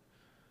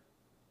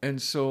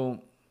 And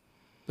so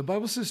the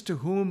Bible says, to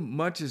whom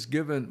much is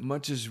given,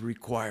 much is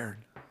required.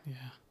 Yeah.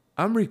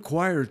 I'm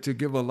required to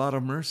give a lot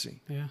of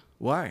mercy. Yeah.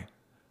 Why?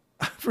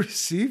 I've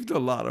received a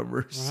lot of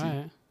mercy.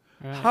 Right.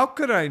 How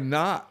could I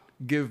not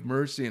give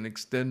mercy and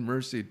extend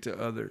mercy to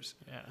others?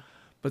 Yeah.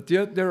 But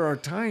yet there are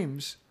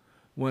times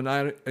when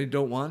I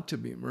don't want to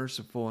be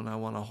merciful and I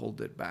want to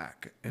hold it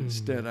back.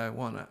 Instead, I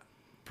want to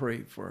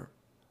pray for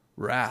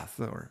wrath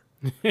or,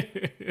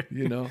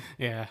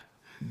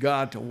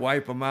 God to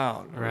wipe them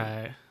out.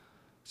 Right.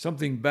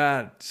 Something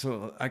bad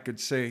so I could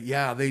say,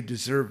 yeah, they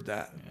deserve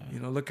that.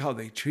 Yeah. Look how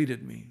they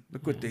treated me.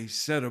 Look what they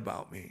said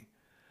about me.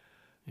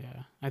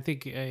 Yeah. I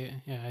think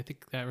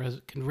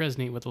that can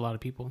resonate with a lot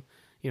of people.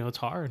 It's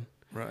hard.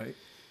 Right.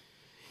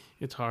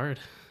 It's hard.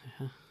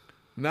 Yeah.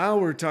 Now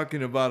we're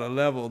talking about a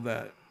level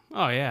that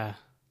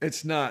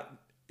it's not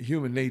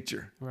human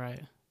nature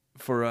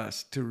for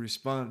us to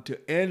respond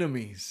to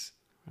enemies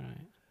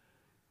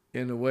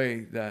in a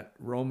way that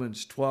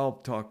Romans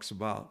 12 talks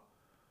about,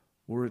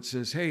 where it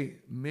says, hey,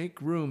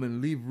 make room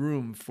and leave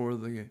room for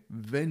the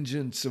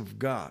vengeance of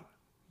God.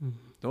 Mm-hmm.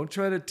 Don't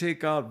try to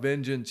take out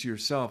vengeance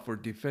yourself or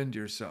defend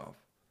yourself.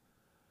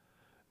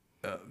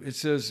 It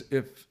says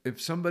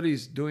if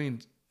somebody's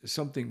doing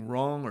something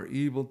wrong or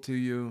evil to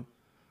you,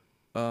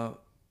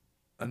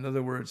 in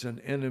other words,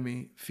 an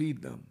enemy,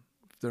 feed them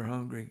if they're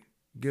hungry.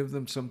 Give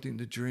them something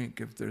to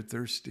drink if they're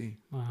thirsty.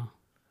 Wow.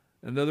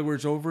 In other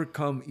words,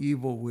 overcome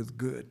evil with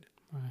good.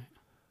 Right.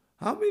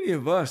 How many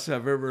of us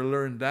have ever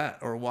learned that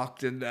or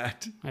walked in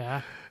that?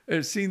 Yeah.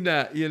 And seen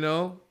that,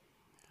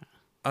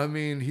 I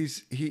mean, he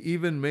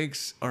even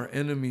makes our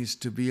enemies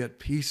to be at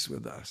peace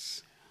with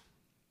us.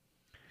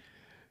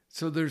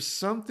 So there's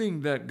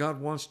something that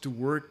God wants to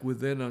work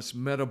within us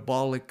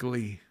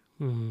metabolically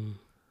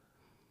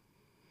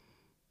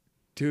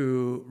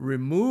to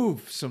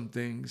remove some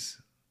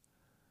things,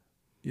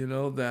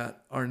 that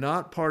are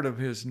not part of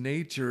his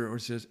nature or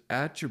his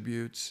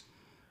attributes,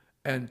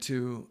 and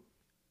to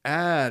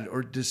add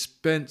or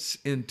dispense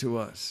into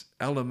us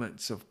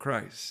elements of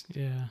Christ.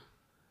 Yeah.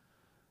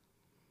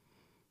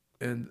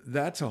 And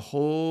that's a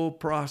whole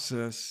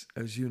process,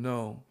 as you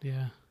know.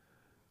 Yeah.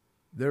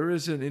 There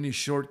isn't any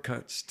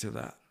shortcuts to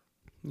that.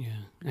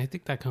 Yeah. I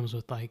think that comes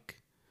with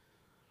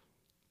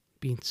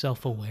being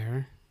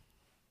self-aware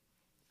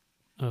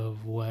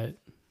of what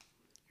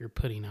you're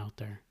putting out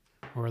there,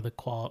 or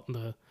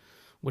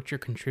what you're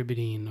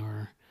contributing,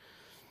 or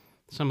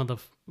some of the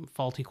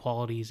faulty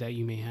qualities that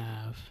you may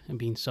have, and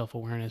being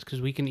self-awareness,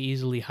 because we can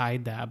easily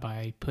hide that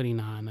by putting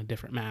on a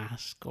different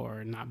mask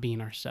or not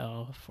being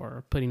ourselves,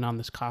 or putting on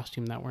this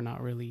costume that we're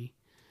not really,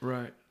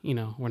 right.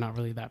 We're not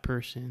really that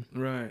person.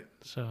 Right.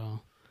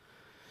 So,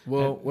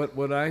 well,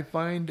 what I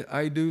find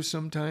I do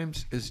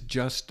sometimes is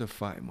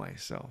justify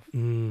myself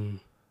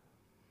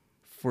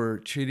for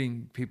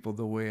treating people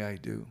the way I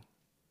do.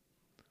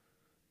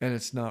 And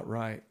it's not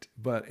right.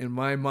 But in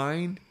my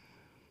mind,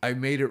 I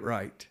made it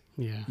right.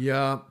 Yeah.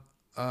 Yeah.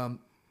 I'm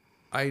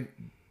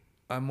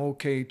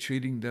okay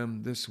treating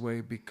them this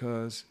way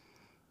because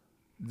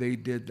they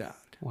did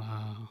that.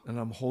 Wow. And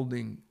I'm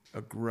holding a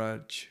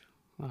grudge.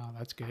 Wow,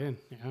 that's good.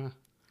 Yeah.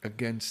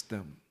 Against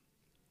them,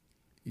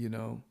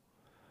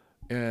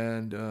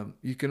 And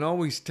you can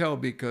always tell,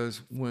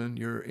 because when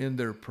you're in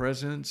their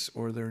presence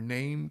or their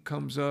name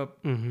comes up,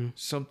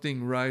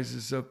 something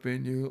rises up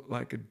in you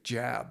like a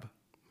jab.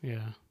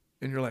 Yeah.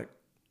 And you're like,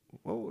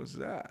 what was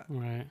that?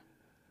 Right.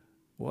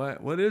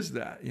 What is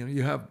that?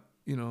 You have,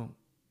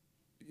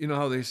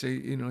 how they say,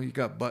 you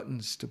got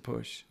buttons to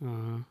push.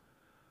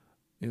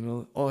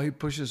 Oh, he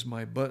pushes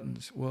my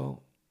buttons.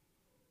 Well,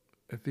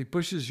 if he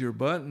pushes your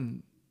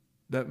button,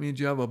 that means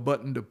you have a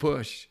button to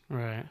push.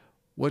 Right.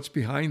 what's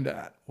behind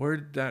that? Where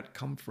did that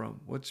come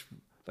from? What's,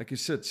 like you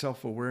said,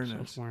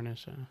 self-awareness.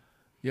 Self-awareness.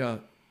 Yeah.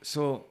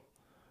 So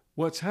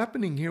what's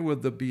happening here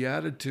with the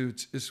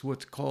Beatitudes is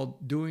what's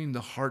called doing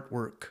the heart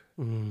work.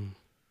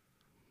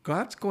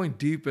 God's going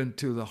deep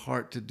into the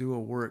heart to do a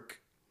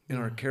work in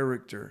our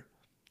character,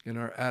 in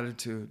our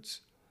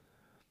attitudes,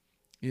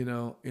 in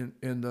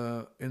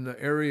the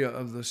area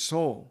of the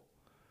soul.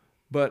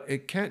 But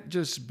it can't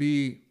just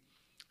be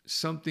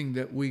something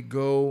that we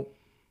go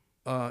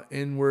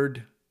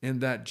inward in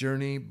that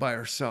journey by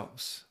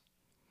ourselves.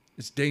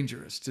 It's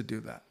dangerous to do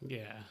that.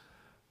 Yeah.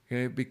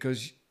 Okay,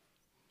 because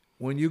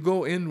when you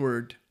go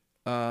inward,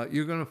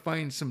 you're going to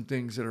find some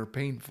things that are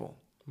painful.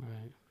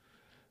 Right.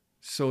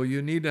 So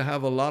you need to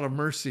have a lot of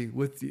mercy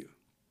with you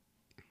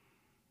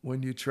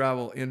when you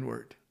travel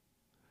inward,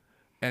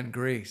 and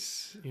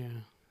grace.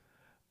 Yeah.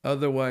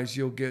 Otherwise,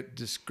 you'll get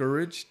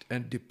discouraged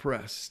and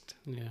depressed.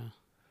 Yeah.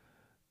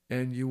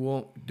 And it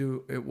won't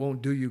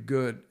do you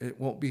good. It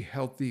won't be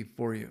healthy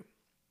for you.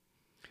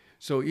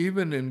 So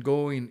even in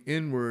going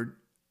inward,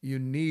 you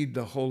need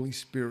the Holy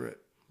Spirit.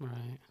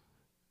 Right.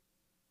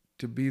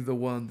 To be the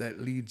one that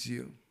leads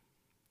you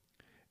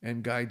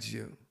and guides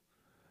you.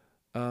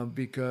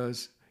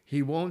 Because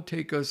he won't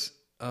take us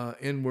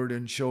inward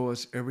and show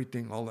us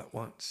everything all at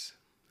once.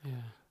 Yeah.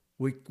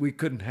 We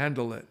couldn't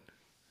handle it.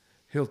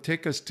 He'll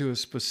take us to a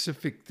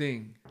specific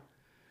thing.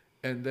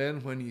 And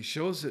then when he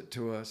shows it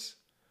to us,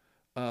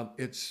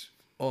 it's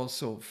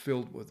also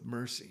filled with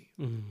mercy.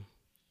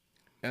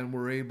 And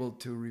we're able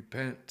to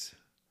repent.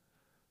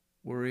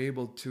 We're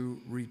able to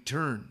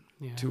return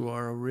to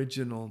our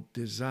original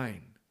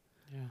design.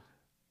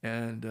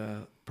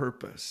 And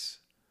purpose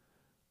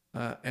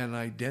and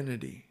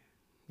identity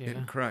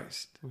in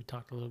Christ. We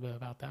talked a little bit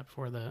about that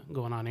before the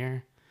going on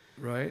air.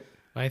 Right.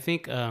 But I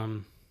think,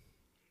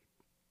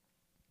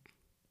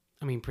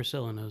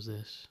 Priscilla knows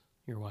this,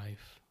 your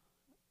wife,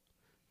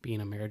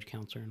 being a marriage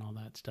counselor and all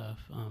that stuff.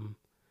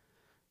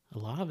 A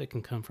lot of it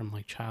can come from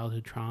like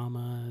childhood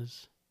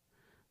traumas,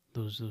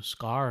 those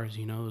scars,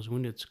 those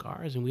wounded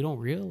scars. And we don't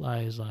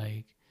realize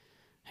like,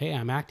 hey,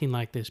 I'm acting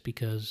like this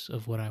because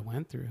of what I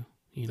went through.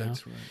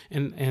 That's right.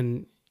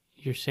 And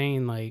you're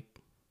saying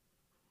like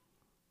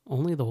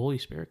only the Holy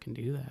Spirit can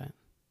do that.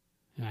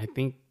 And I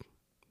think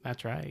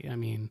that's right.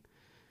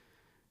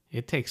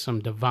 It takes some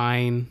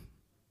divine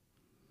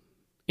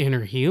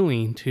inner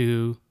healing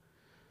to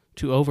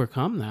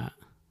overcome that.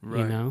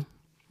 Right.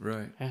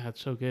 Right. Yeah,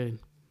 it's so good.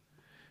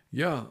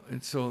 Yeah,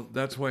 and so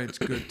that's why it's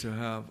good to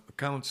have a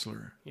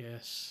counselor.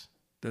 Yes.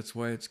 That's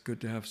why it's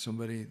good to have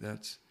somebody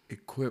that's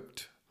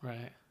equipped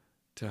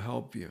to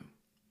help you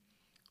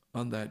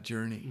on that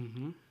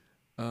journey.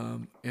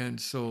 And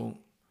so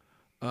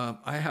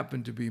I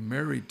happen to be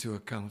married to a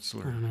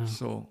counselor.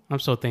 So I'm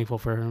so thankful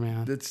for her,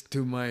 man. That's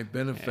to my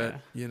benefit,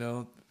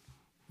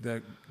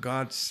 that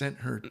God sent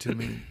her to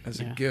me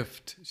as a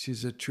gift.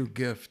 She's a true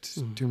gift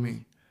to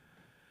me.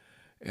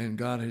 And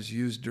God has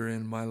used her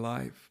in my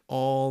life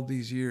all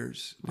these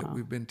years that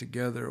we've been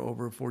together,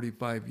 over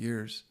 45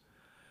 years.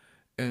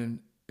 And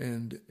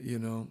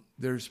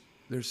there's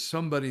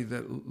somebody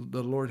that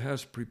the Lord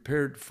has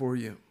prepared for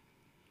you.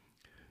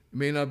 It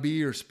may not be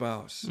your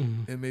spouse.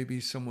 It may be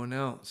someone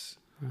else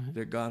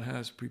that God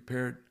has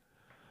prepared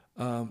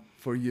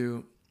for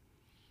you.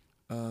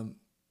 And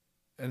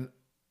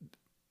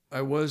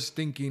I was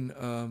thinking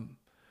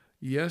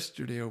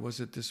yesterday, or was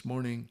it this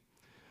morning,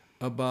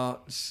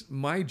 about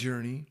my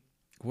journey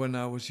when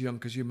I was young,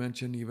 because you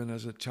mentioned even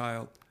as a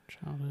child.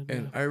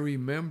 And I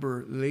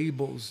remember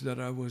labels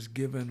that I was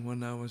given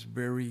when I was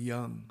very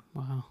young.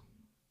 Wow.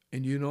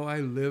 And I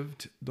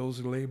lived those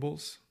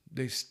labels.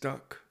 They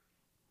stuck.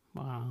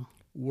 Wow.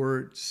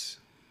 Words.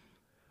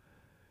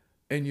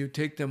 And you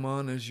take them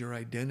on as your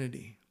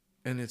identity.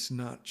 And it's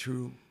not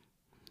true.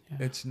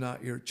 It's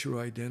not your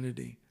true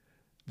identity.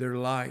 They're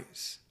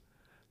lies.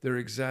 They're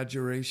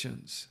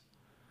exaggerations.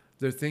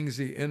 They're things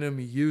the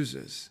enemy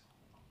uses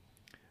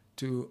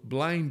to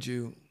blind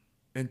you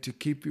and to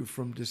keep you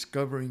from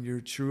discovering your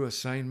true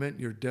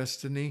assignment, your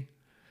destiny,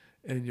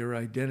 and your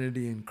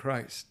identity in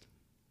Christ.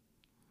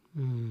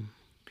 And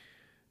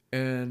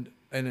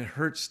it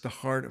hurts the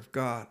heart of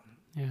God.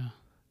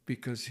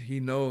 Because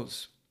he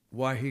knows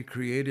why he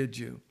created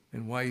you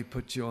and why he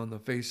put you on the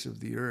face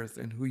of the earth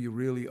and who you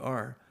really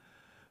are.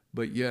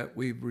 But yet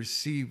we've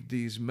received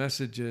these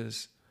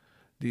messages,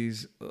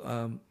 these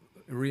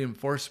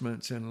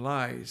reinforcements and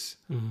lies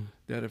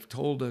that have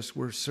told us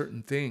we're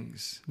certain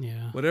things,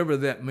 whatever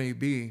that may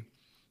be.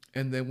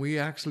 And then we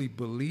actually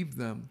believe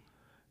them.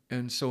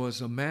 And so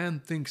as a man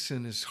thinks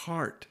in his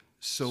heart,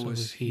 so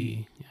is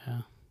he.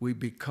 We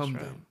become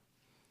them.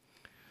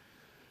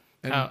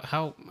 And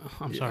how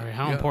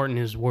important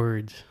is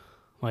words?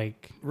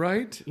 Like,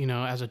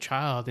 as a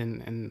child,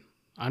 and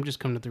I'm just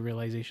coming to the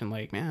realization,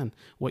 like, man,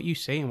 what you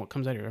say and what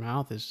comes out of your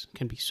mouth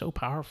can be so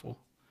powerful.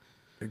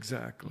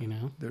 Exactly.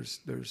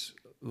 There's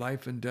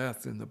life and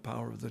death in the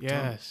power of the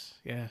tongue.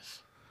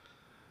 Yes.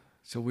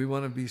 So we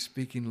want to be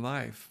speaking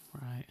life.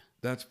 Right.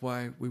 That's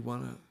why we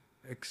want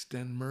to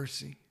extend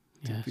mercy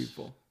to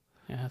people.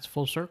 Yeah, it's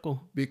full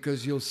circle.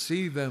 Because you'll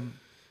see them,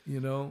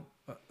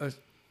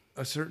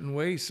 a certain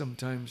way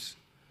sometimes,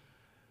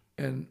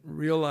 and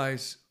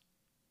realize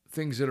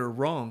things that are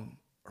wrong,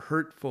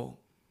 hurtful,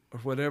 or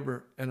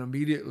whatever, and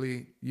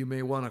immediately you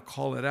may want to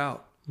call it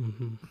out.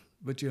 Mm-hmm.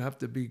 But you have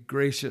to be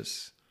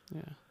gracious,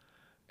 Yeah.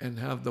 and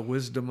have the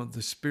wisdom of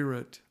the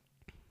Spirit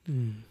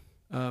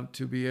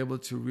to be able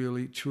to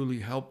really, truly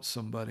help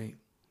somebody.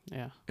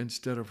 Yeah.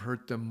 Instead of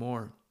hurt them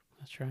more.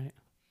 That's right.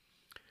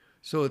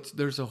 So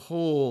there's a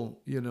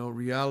whole,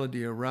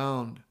 reality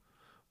around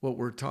what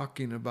we're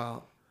talking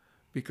about,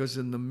 because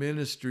in the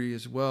ministry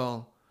as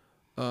well,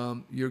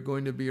 you're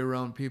going to be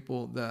around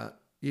people that,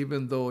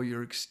 even though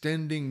you're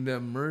extending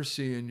them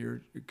mercy and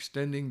you're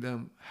extending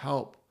them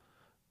help,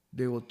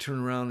 they will turn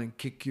around and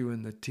kick you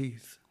in the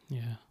teeth.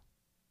 Yeah.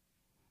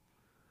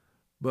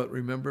 But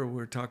remember,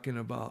 we're talking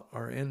about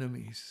our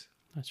enemies.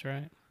 That's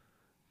right.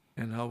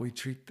 And how we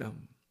treat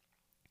them.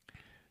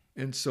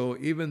 And so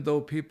even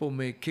though people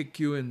may kick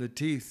you in the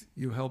teeth,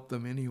 you help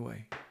them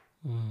anyway.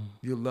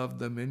 You love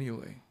them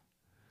anyway.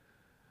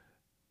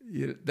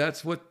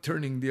 That's what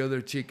turning the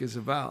other cheek is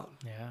about.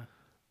 Yeah.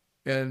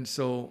 And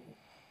so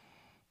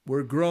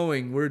we're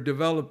growing, we're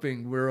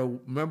developing.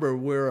 Remember,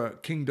 we're a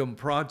kingdom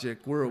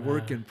project. We're a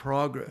work in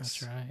progress.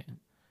 That's right.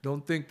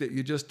 Don't think that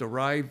you just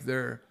arrive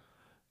there,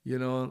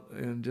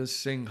 and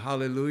just sing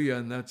hallelujah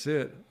and that's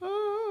it.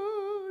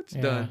 It's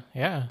done.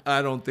 Yeah.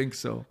 I don't think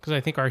so. Because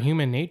I think our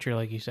human nature,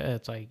 like you said,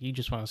 it's like you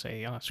just want to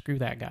say, "Oh, screw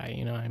that guy."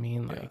 You know what I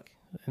mean? Like,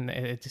 and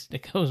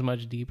it goes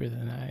much deeper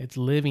than that. It's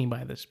living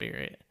by the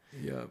Spirit.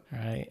 Yeah.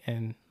 Right.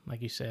 And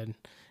like you said,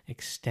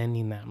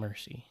 extending that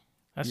mercy.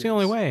 That's the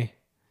only way.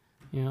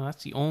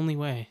 That's the only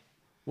way.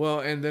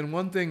 Well, and then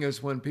one thing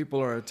is when people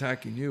are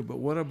attacking you, but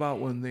what about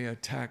when they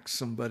attack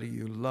somebody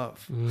you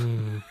love?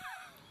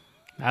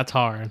 That's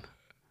hard.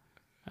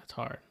 That's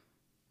hard.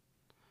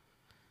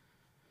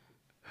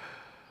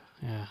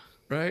 Yeah.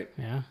 Right?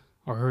 Yeah.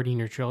 Or hurting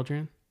your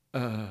children.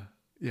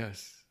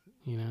 Yes.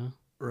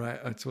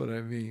 Right. That's what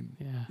I mean.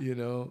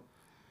 Yeah.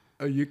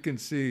 You can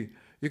see,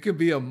 you can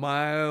be a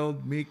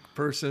mild, meek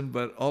person,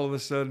 but all of a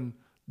sudden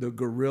the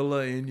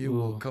gorilla in you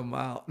will come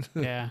out.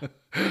 Yeah.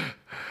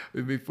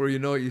 Before you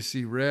know it, you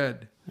see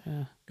red.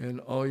 Yeah. And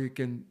all you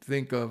can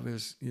think of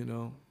is,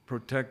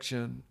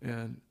 protection.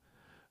 And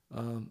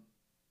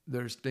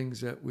there's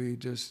things that we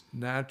just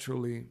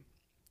naturally,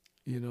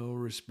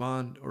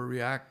 respond or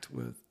react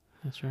with.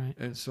 That's right.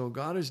 And so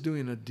God is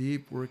doing a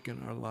deep work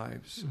in our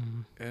lives.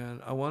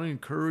 And I want to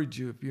encourage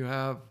you, if you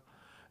have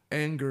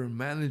anger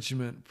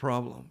management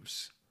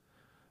problems,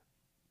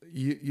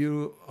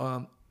 you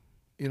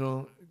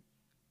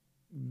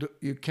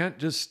can't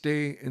just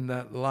stay in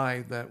that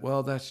lie that,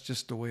 well, that's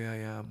just the way I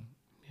am.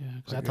 Yeah,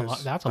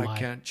 because that's a lie. I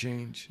can't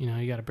change.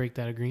 You got to break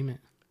that agreement.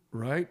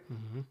 Right?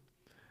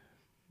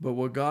 But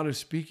what God is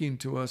speaking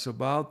to us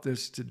about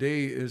this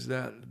today is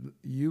that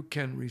you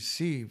can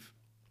receive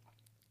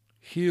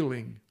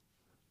healing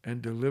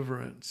and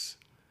deliverance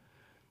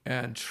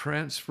and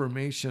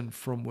transformation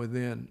from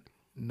within,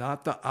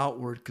 not the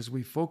outward, because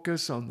we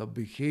focus on the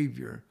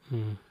behavior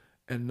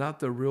and not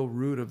the real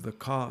root of the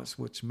cause,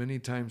 which many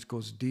times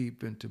goes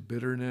deep into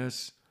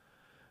bitterness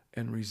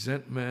and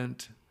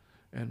resentment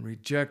and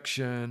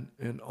rejection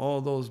and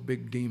all those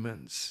big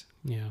demons,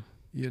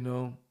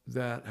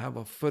 that have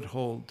a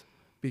foothold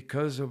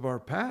because of our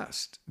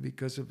past,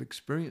 because of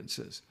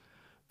experiences.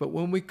 But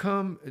when we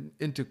come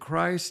into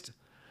Christ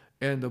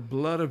and the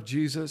blood of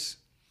Jesus,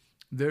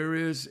 there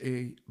is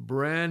a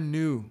brand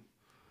new,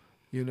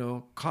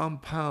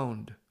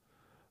 compound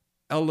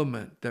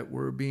element that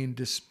we're being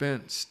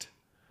dispensed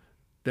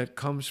that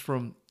comes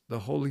from the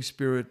Holy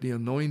Spirit, the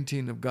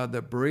anointing of God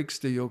that breaks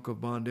the yoke of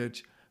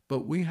bondage.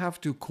 But we have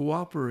to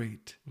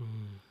cooperate.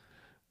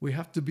 We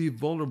have to be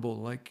vulnerable,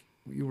 like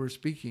you were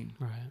speaking.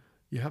 Right.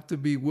 You have to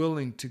be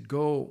willing to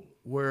go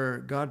where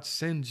God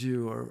sends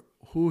you or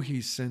who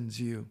He sends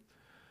you,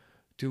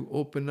 to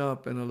open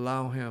up and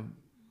allow Him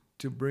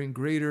to bring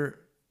greater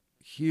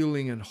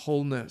healing and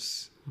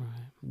wholeness,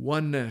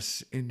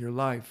 oneness in your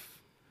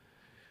life.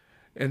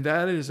 And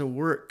that is a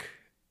work,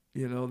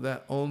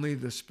 that only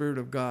the Spirit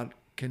of God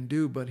can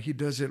do, but He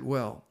does it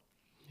well.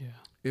 Yeah.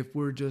 If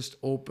we're just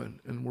open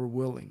and we're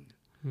willing,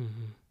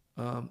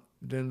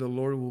 then the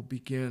Lord will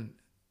begin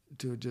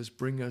to just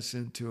bring us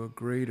into a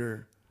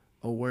greater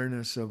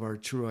awareness of our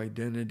true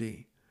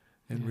identity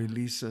and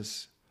release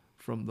us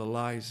from the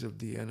lies of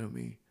the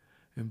enemy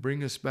and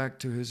bring us back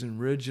to His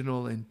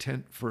original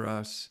intent for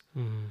us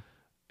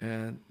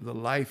and the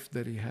life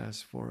that He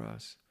has for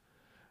us.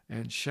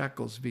 And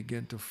shackles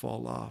begin to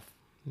fall off.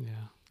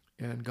 Yeah.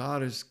 And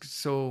God is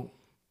so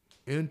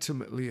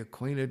intimately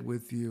acquainted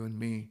with you and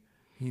me.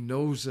 He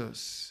knows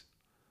us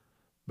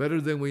better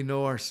than we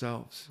know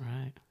ourselves.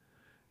 Right.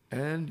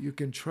 And you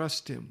can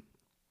trust Him.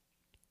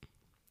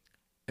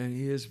 And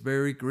He is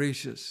very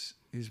gracious.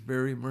 He's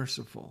very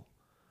merciful.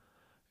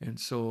 And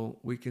so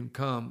we can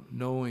come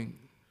knowing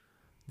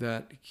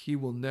that He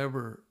will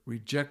never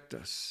reject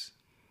us.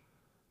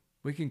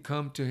 We can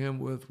come to Him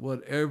with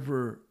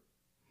whatever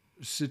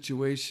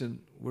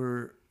situation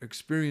we're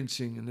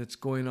experiencing and that's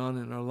going on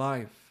in our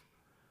life.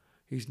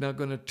 He's not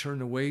going to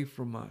turn away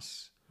from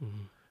us.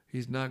 Mm-hmm.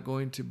 He's not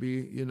going to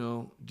be,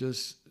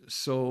 just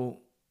so,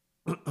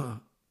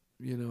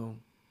 you know,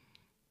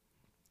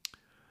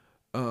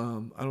 I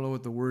don't know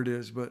what the word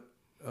is, but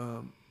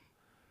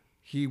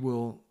he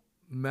will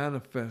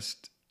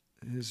manifest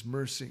his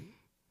mercy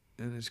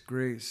and his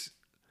grace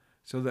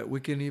so that we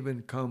can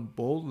even come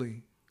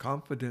boldly,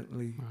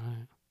 confidently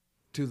Right.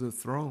 to the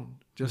throne,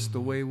 just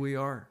the way we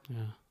are,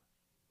 Yeah.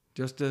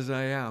 just as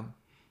I am,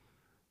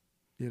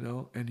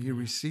 and he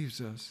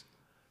receives us.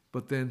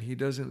 But then he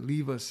doesn't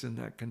leave us in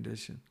that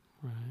condition.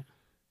 Right.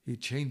 He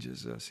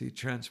changes us. He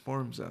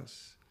transforms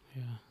us.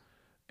 Yeah.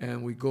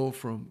 And we go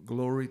from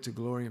glory to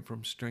glory and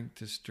from strength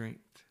to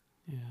strength.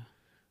 Yeah.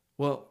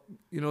 Well,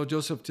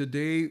 Joseph,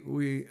 today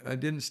I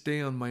didn't stay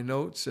on my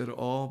notes at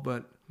all,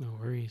 but No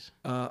worries.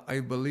 I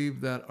believe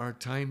that our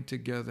time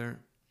together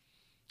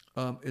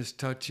is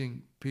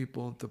touching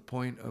people at the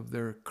point of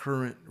their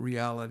current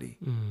reality,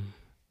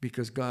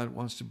 because God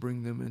wants to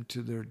bring them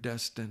into their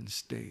destined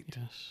state.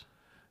 Yes.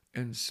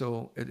 And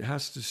so it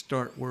has to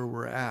start where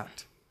we're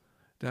at.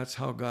 That's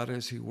how God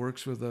is. He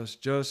works with us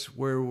just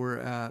where we're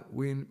at.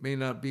 We may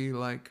not be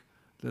like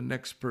the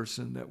next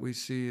person that we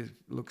see. It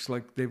looks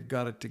like they've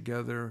got it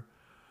together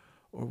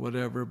or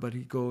whatever, but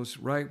he goes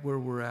right where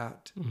we're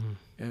at.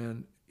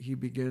 And he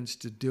begins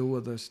to deal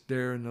with us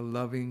there in a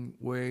loving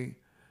way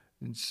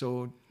and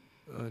so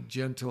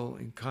gentle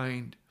and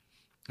kind,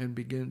 and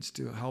begins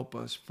to help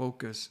us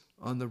focus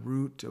on the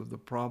root of the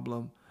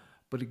problem.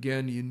 But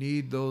again, you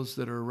need those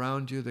that are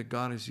around you that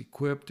God has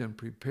equipped and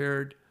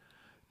prepared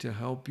to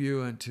help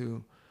you and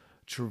to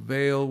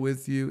travail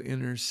with you,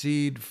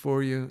 intercede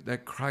for you,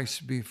 that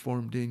Christ be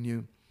formed in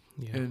you.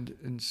 Yeah.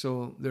 And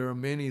so there are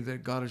many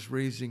that God is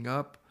raising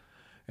up.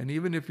 And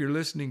even if you're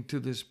listening to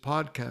this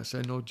podcast,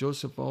 I know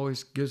Joseph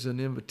always gives an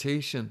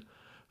invitation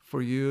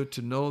for you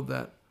to know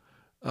that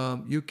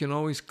you can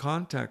always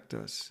contact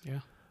us. Yeah.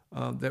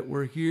 That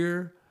we're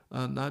here,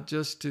 not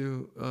just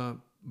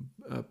to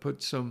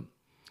put some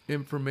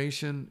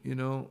information,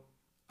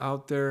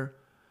 out there,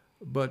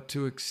 but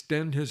to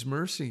extend his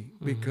mercy,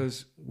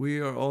 because we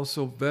are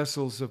also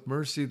vessels of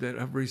mercy that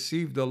have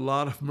received a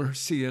lot of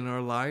mercy in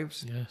our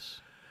lives. Yes.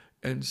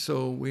 And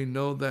so we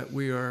know that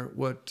we are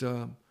what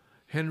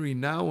Henry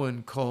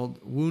Nouwen called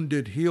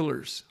wounded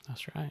healers.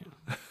 That's right.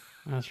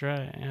 That's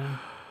right. Yeah.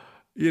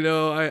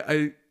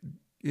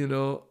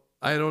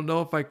 I don't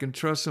know if I can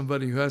trust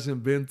somebody who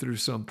hasn't been through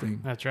something.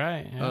 That's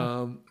right.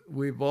 Yeah.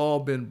 We've all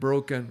been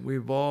broken.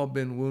 We've all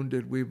been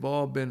wounded. We've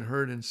all been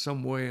hurt in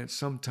some way at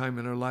some time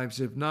in our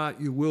lives. If not,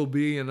 you will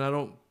be, and I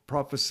don't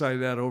prophesy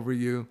that over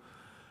you,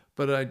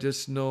 but I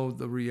just know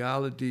the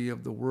reality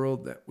of the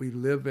world that we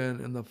live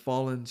in and the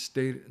fallen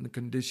state and the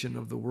condition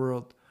of the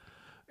world.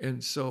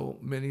 And so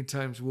many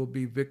times we'll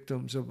be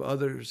victims of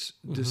others'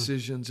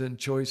 decisions and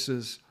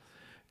choices,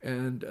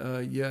 and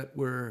yet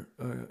we're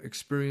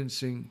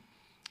experiencing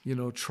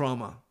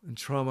trauma, and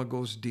trauma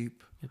goes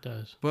deep. It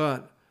does.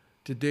 But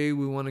today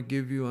we want to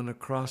give you an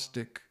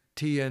acrostic,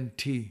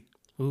 TNT.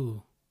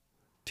 Ooh.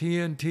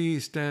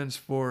 TNT stands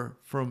for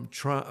from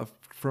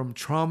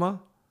trauma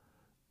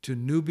to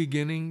new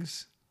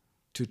beginnings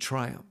to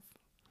triumph.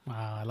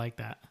 Wow, I like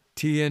that.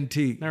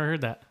 TNT. Never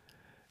heard that.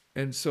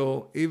 And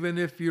so even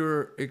if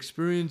you're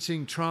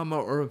experiencing trauma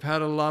or have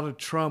had a lot of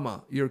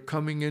trauma, you're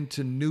coming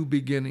into new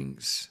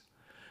beginnings.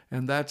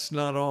 And that's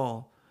not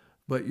all.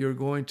 But you're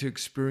going to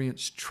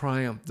experience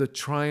triumph, the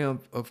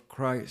triumph of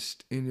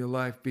Christ in your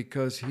life,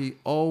 because he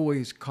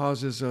always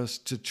causes us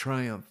to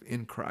triumph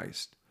in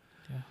Christ.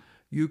 Yeah.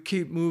 You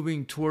keep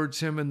moving towards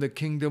him in the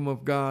kingdom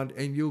of God,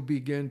 and you'll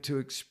begin to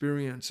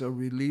experience a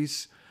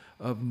release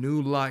of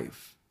new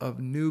life, of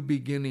new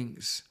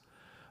beginnings.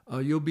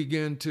 You'll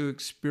begin to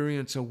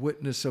experience a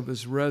witness of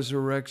his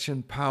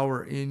resurrection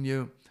power in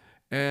you,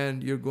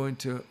 and you're going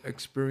to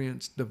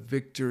experience the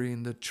victory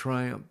and the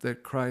triumph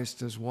that Christ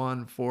has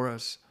won for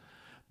us.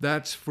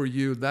 That's for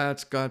you.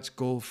 That's God's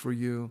goal for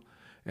you.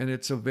 And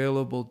it's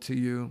available to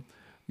you.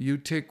 You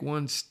take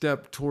one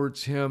step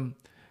towards him,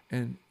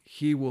 and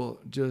he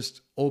will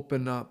just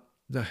open up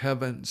the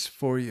heavens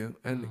for you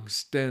and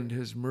extend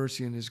his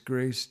mercy and his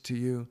grace to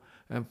you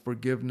and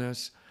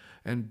forgiveness.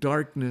 And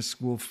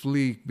darkness will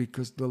flee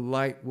because the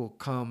light will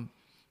come,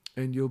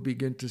 and you'll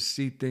begin to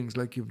see things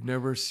like you've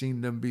never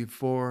seen them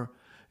before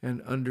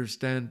and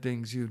understand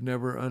things you've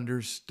never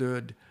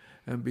understood.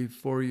 And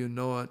before you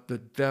know it, the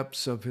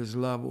depths of his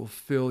love will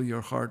fill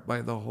your heart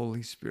by the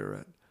Holy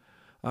Spirit.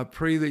 I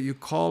pray that you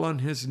call on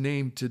his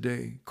name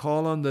today.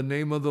 Call on the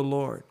name of the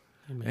Lord.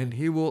 Amen. And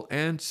he will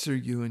answer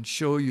you and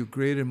show you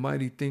great and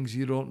mighty things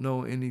you don't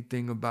know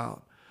anything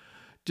about.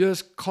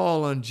 Just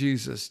call on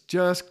Jesus.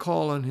 Just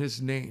call on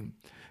his name.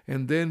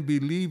 And then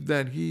believe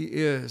that he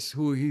is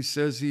who he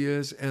says he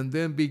is. And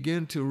then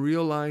begin to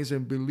realize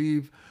and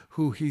believe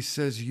who he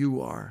says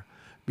you are.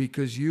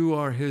 Because you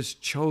are his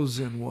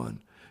chosen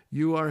one.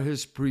 You are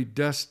his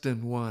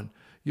predestined one.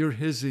 You're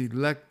his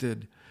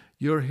elected.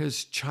 You're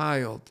his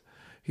child.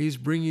 He's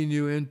bringing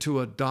you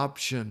into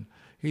adoption.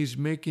 He's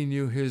making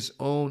you his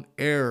own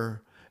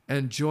heir.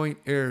 and joint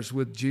heirs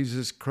with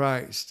Jesus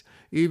Christ.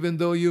 Even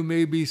though you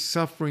may be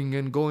suffering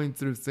and going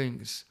through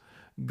things,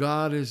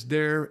 God is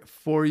there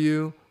for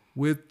you,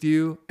 with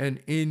you, and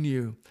in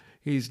you.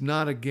 He's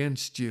not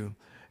against you.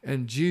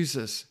 And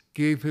Jesus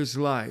gave his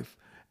life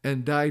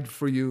and died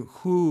for you.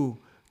 Who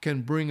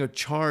can bring a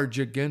charge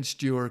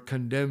against you or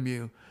condemn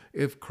you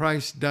if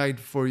Christ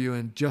died for you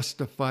and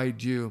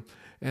justified you?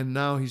 And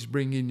now he's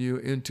bringing you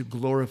into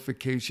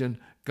glorification.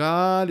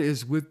 God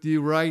is with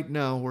you right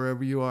now,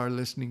 wherever you are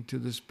listening to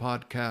this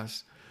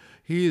podcast.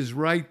 He is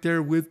right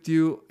there with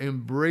you,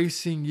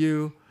 embracing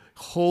you,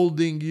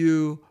 holding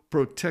you,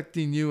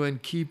 protecting you,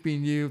 and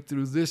keeping you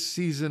through this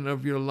season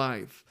of your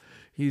life.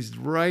 He's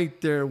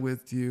right there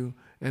with you.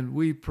 And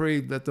we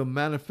pray that the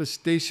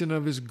manifestation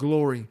of his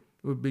glory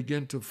will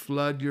begin to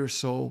flood your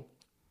soul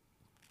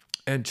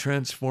and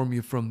transform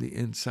you from the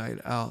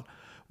inside out.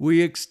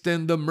 We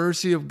extend the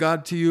mercy of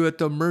God to you at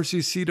the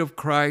mercy seat of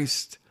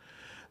Christ.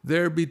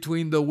 There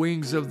between the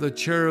wings of the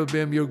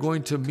cherubim, you're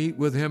going to meet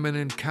with him and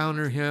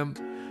encounter him.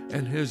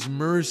 And his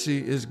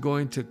mercy is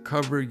going to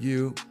cover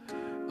you.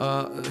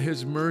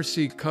 His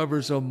mercy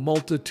covers a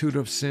multitude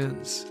of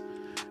sins.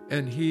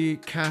 And he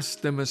casts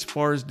them as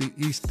far as the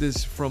east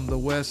is from the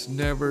west,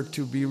 never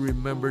to be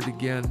remembered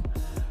again.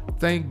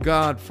 Thank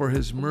God for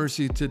his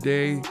mercy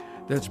today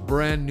that's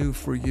brand new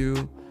for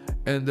you.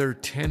 And they're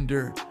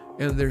tender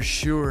and they're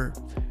sure.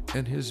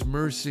 And his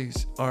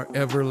mercies are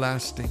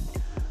everlasting.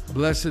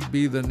 Blessed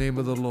be the name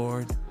of the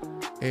Lord.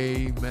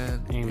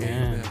 Amen.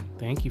 Amen.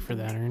 Thank you for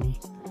that, Ernie.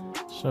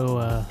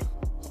 So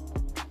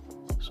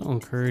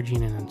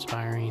encouraging and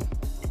inspiring.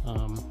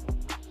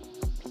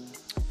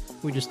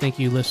 We just thank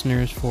you,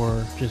 listeners,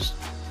 for just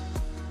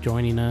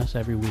joining us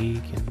every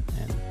week,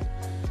 and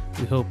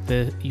we hope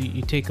that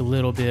you take a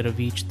little bit of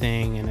each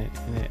thing and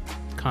it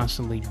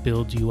constantly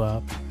builds you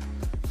up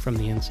from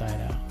the inside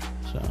out.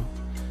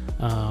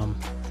 So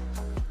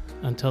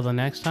until the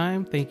next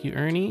time, thank you,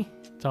 Ernie.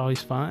 It's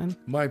always fun.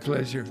 My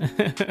pleasure.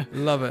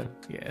 Love it.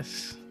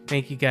 Yes.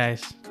 Thank you,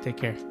 guys. Take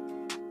care.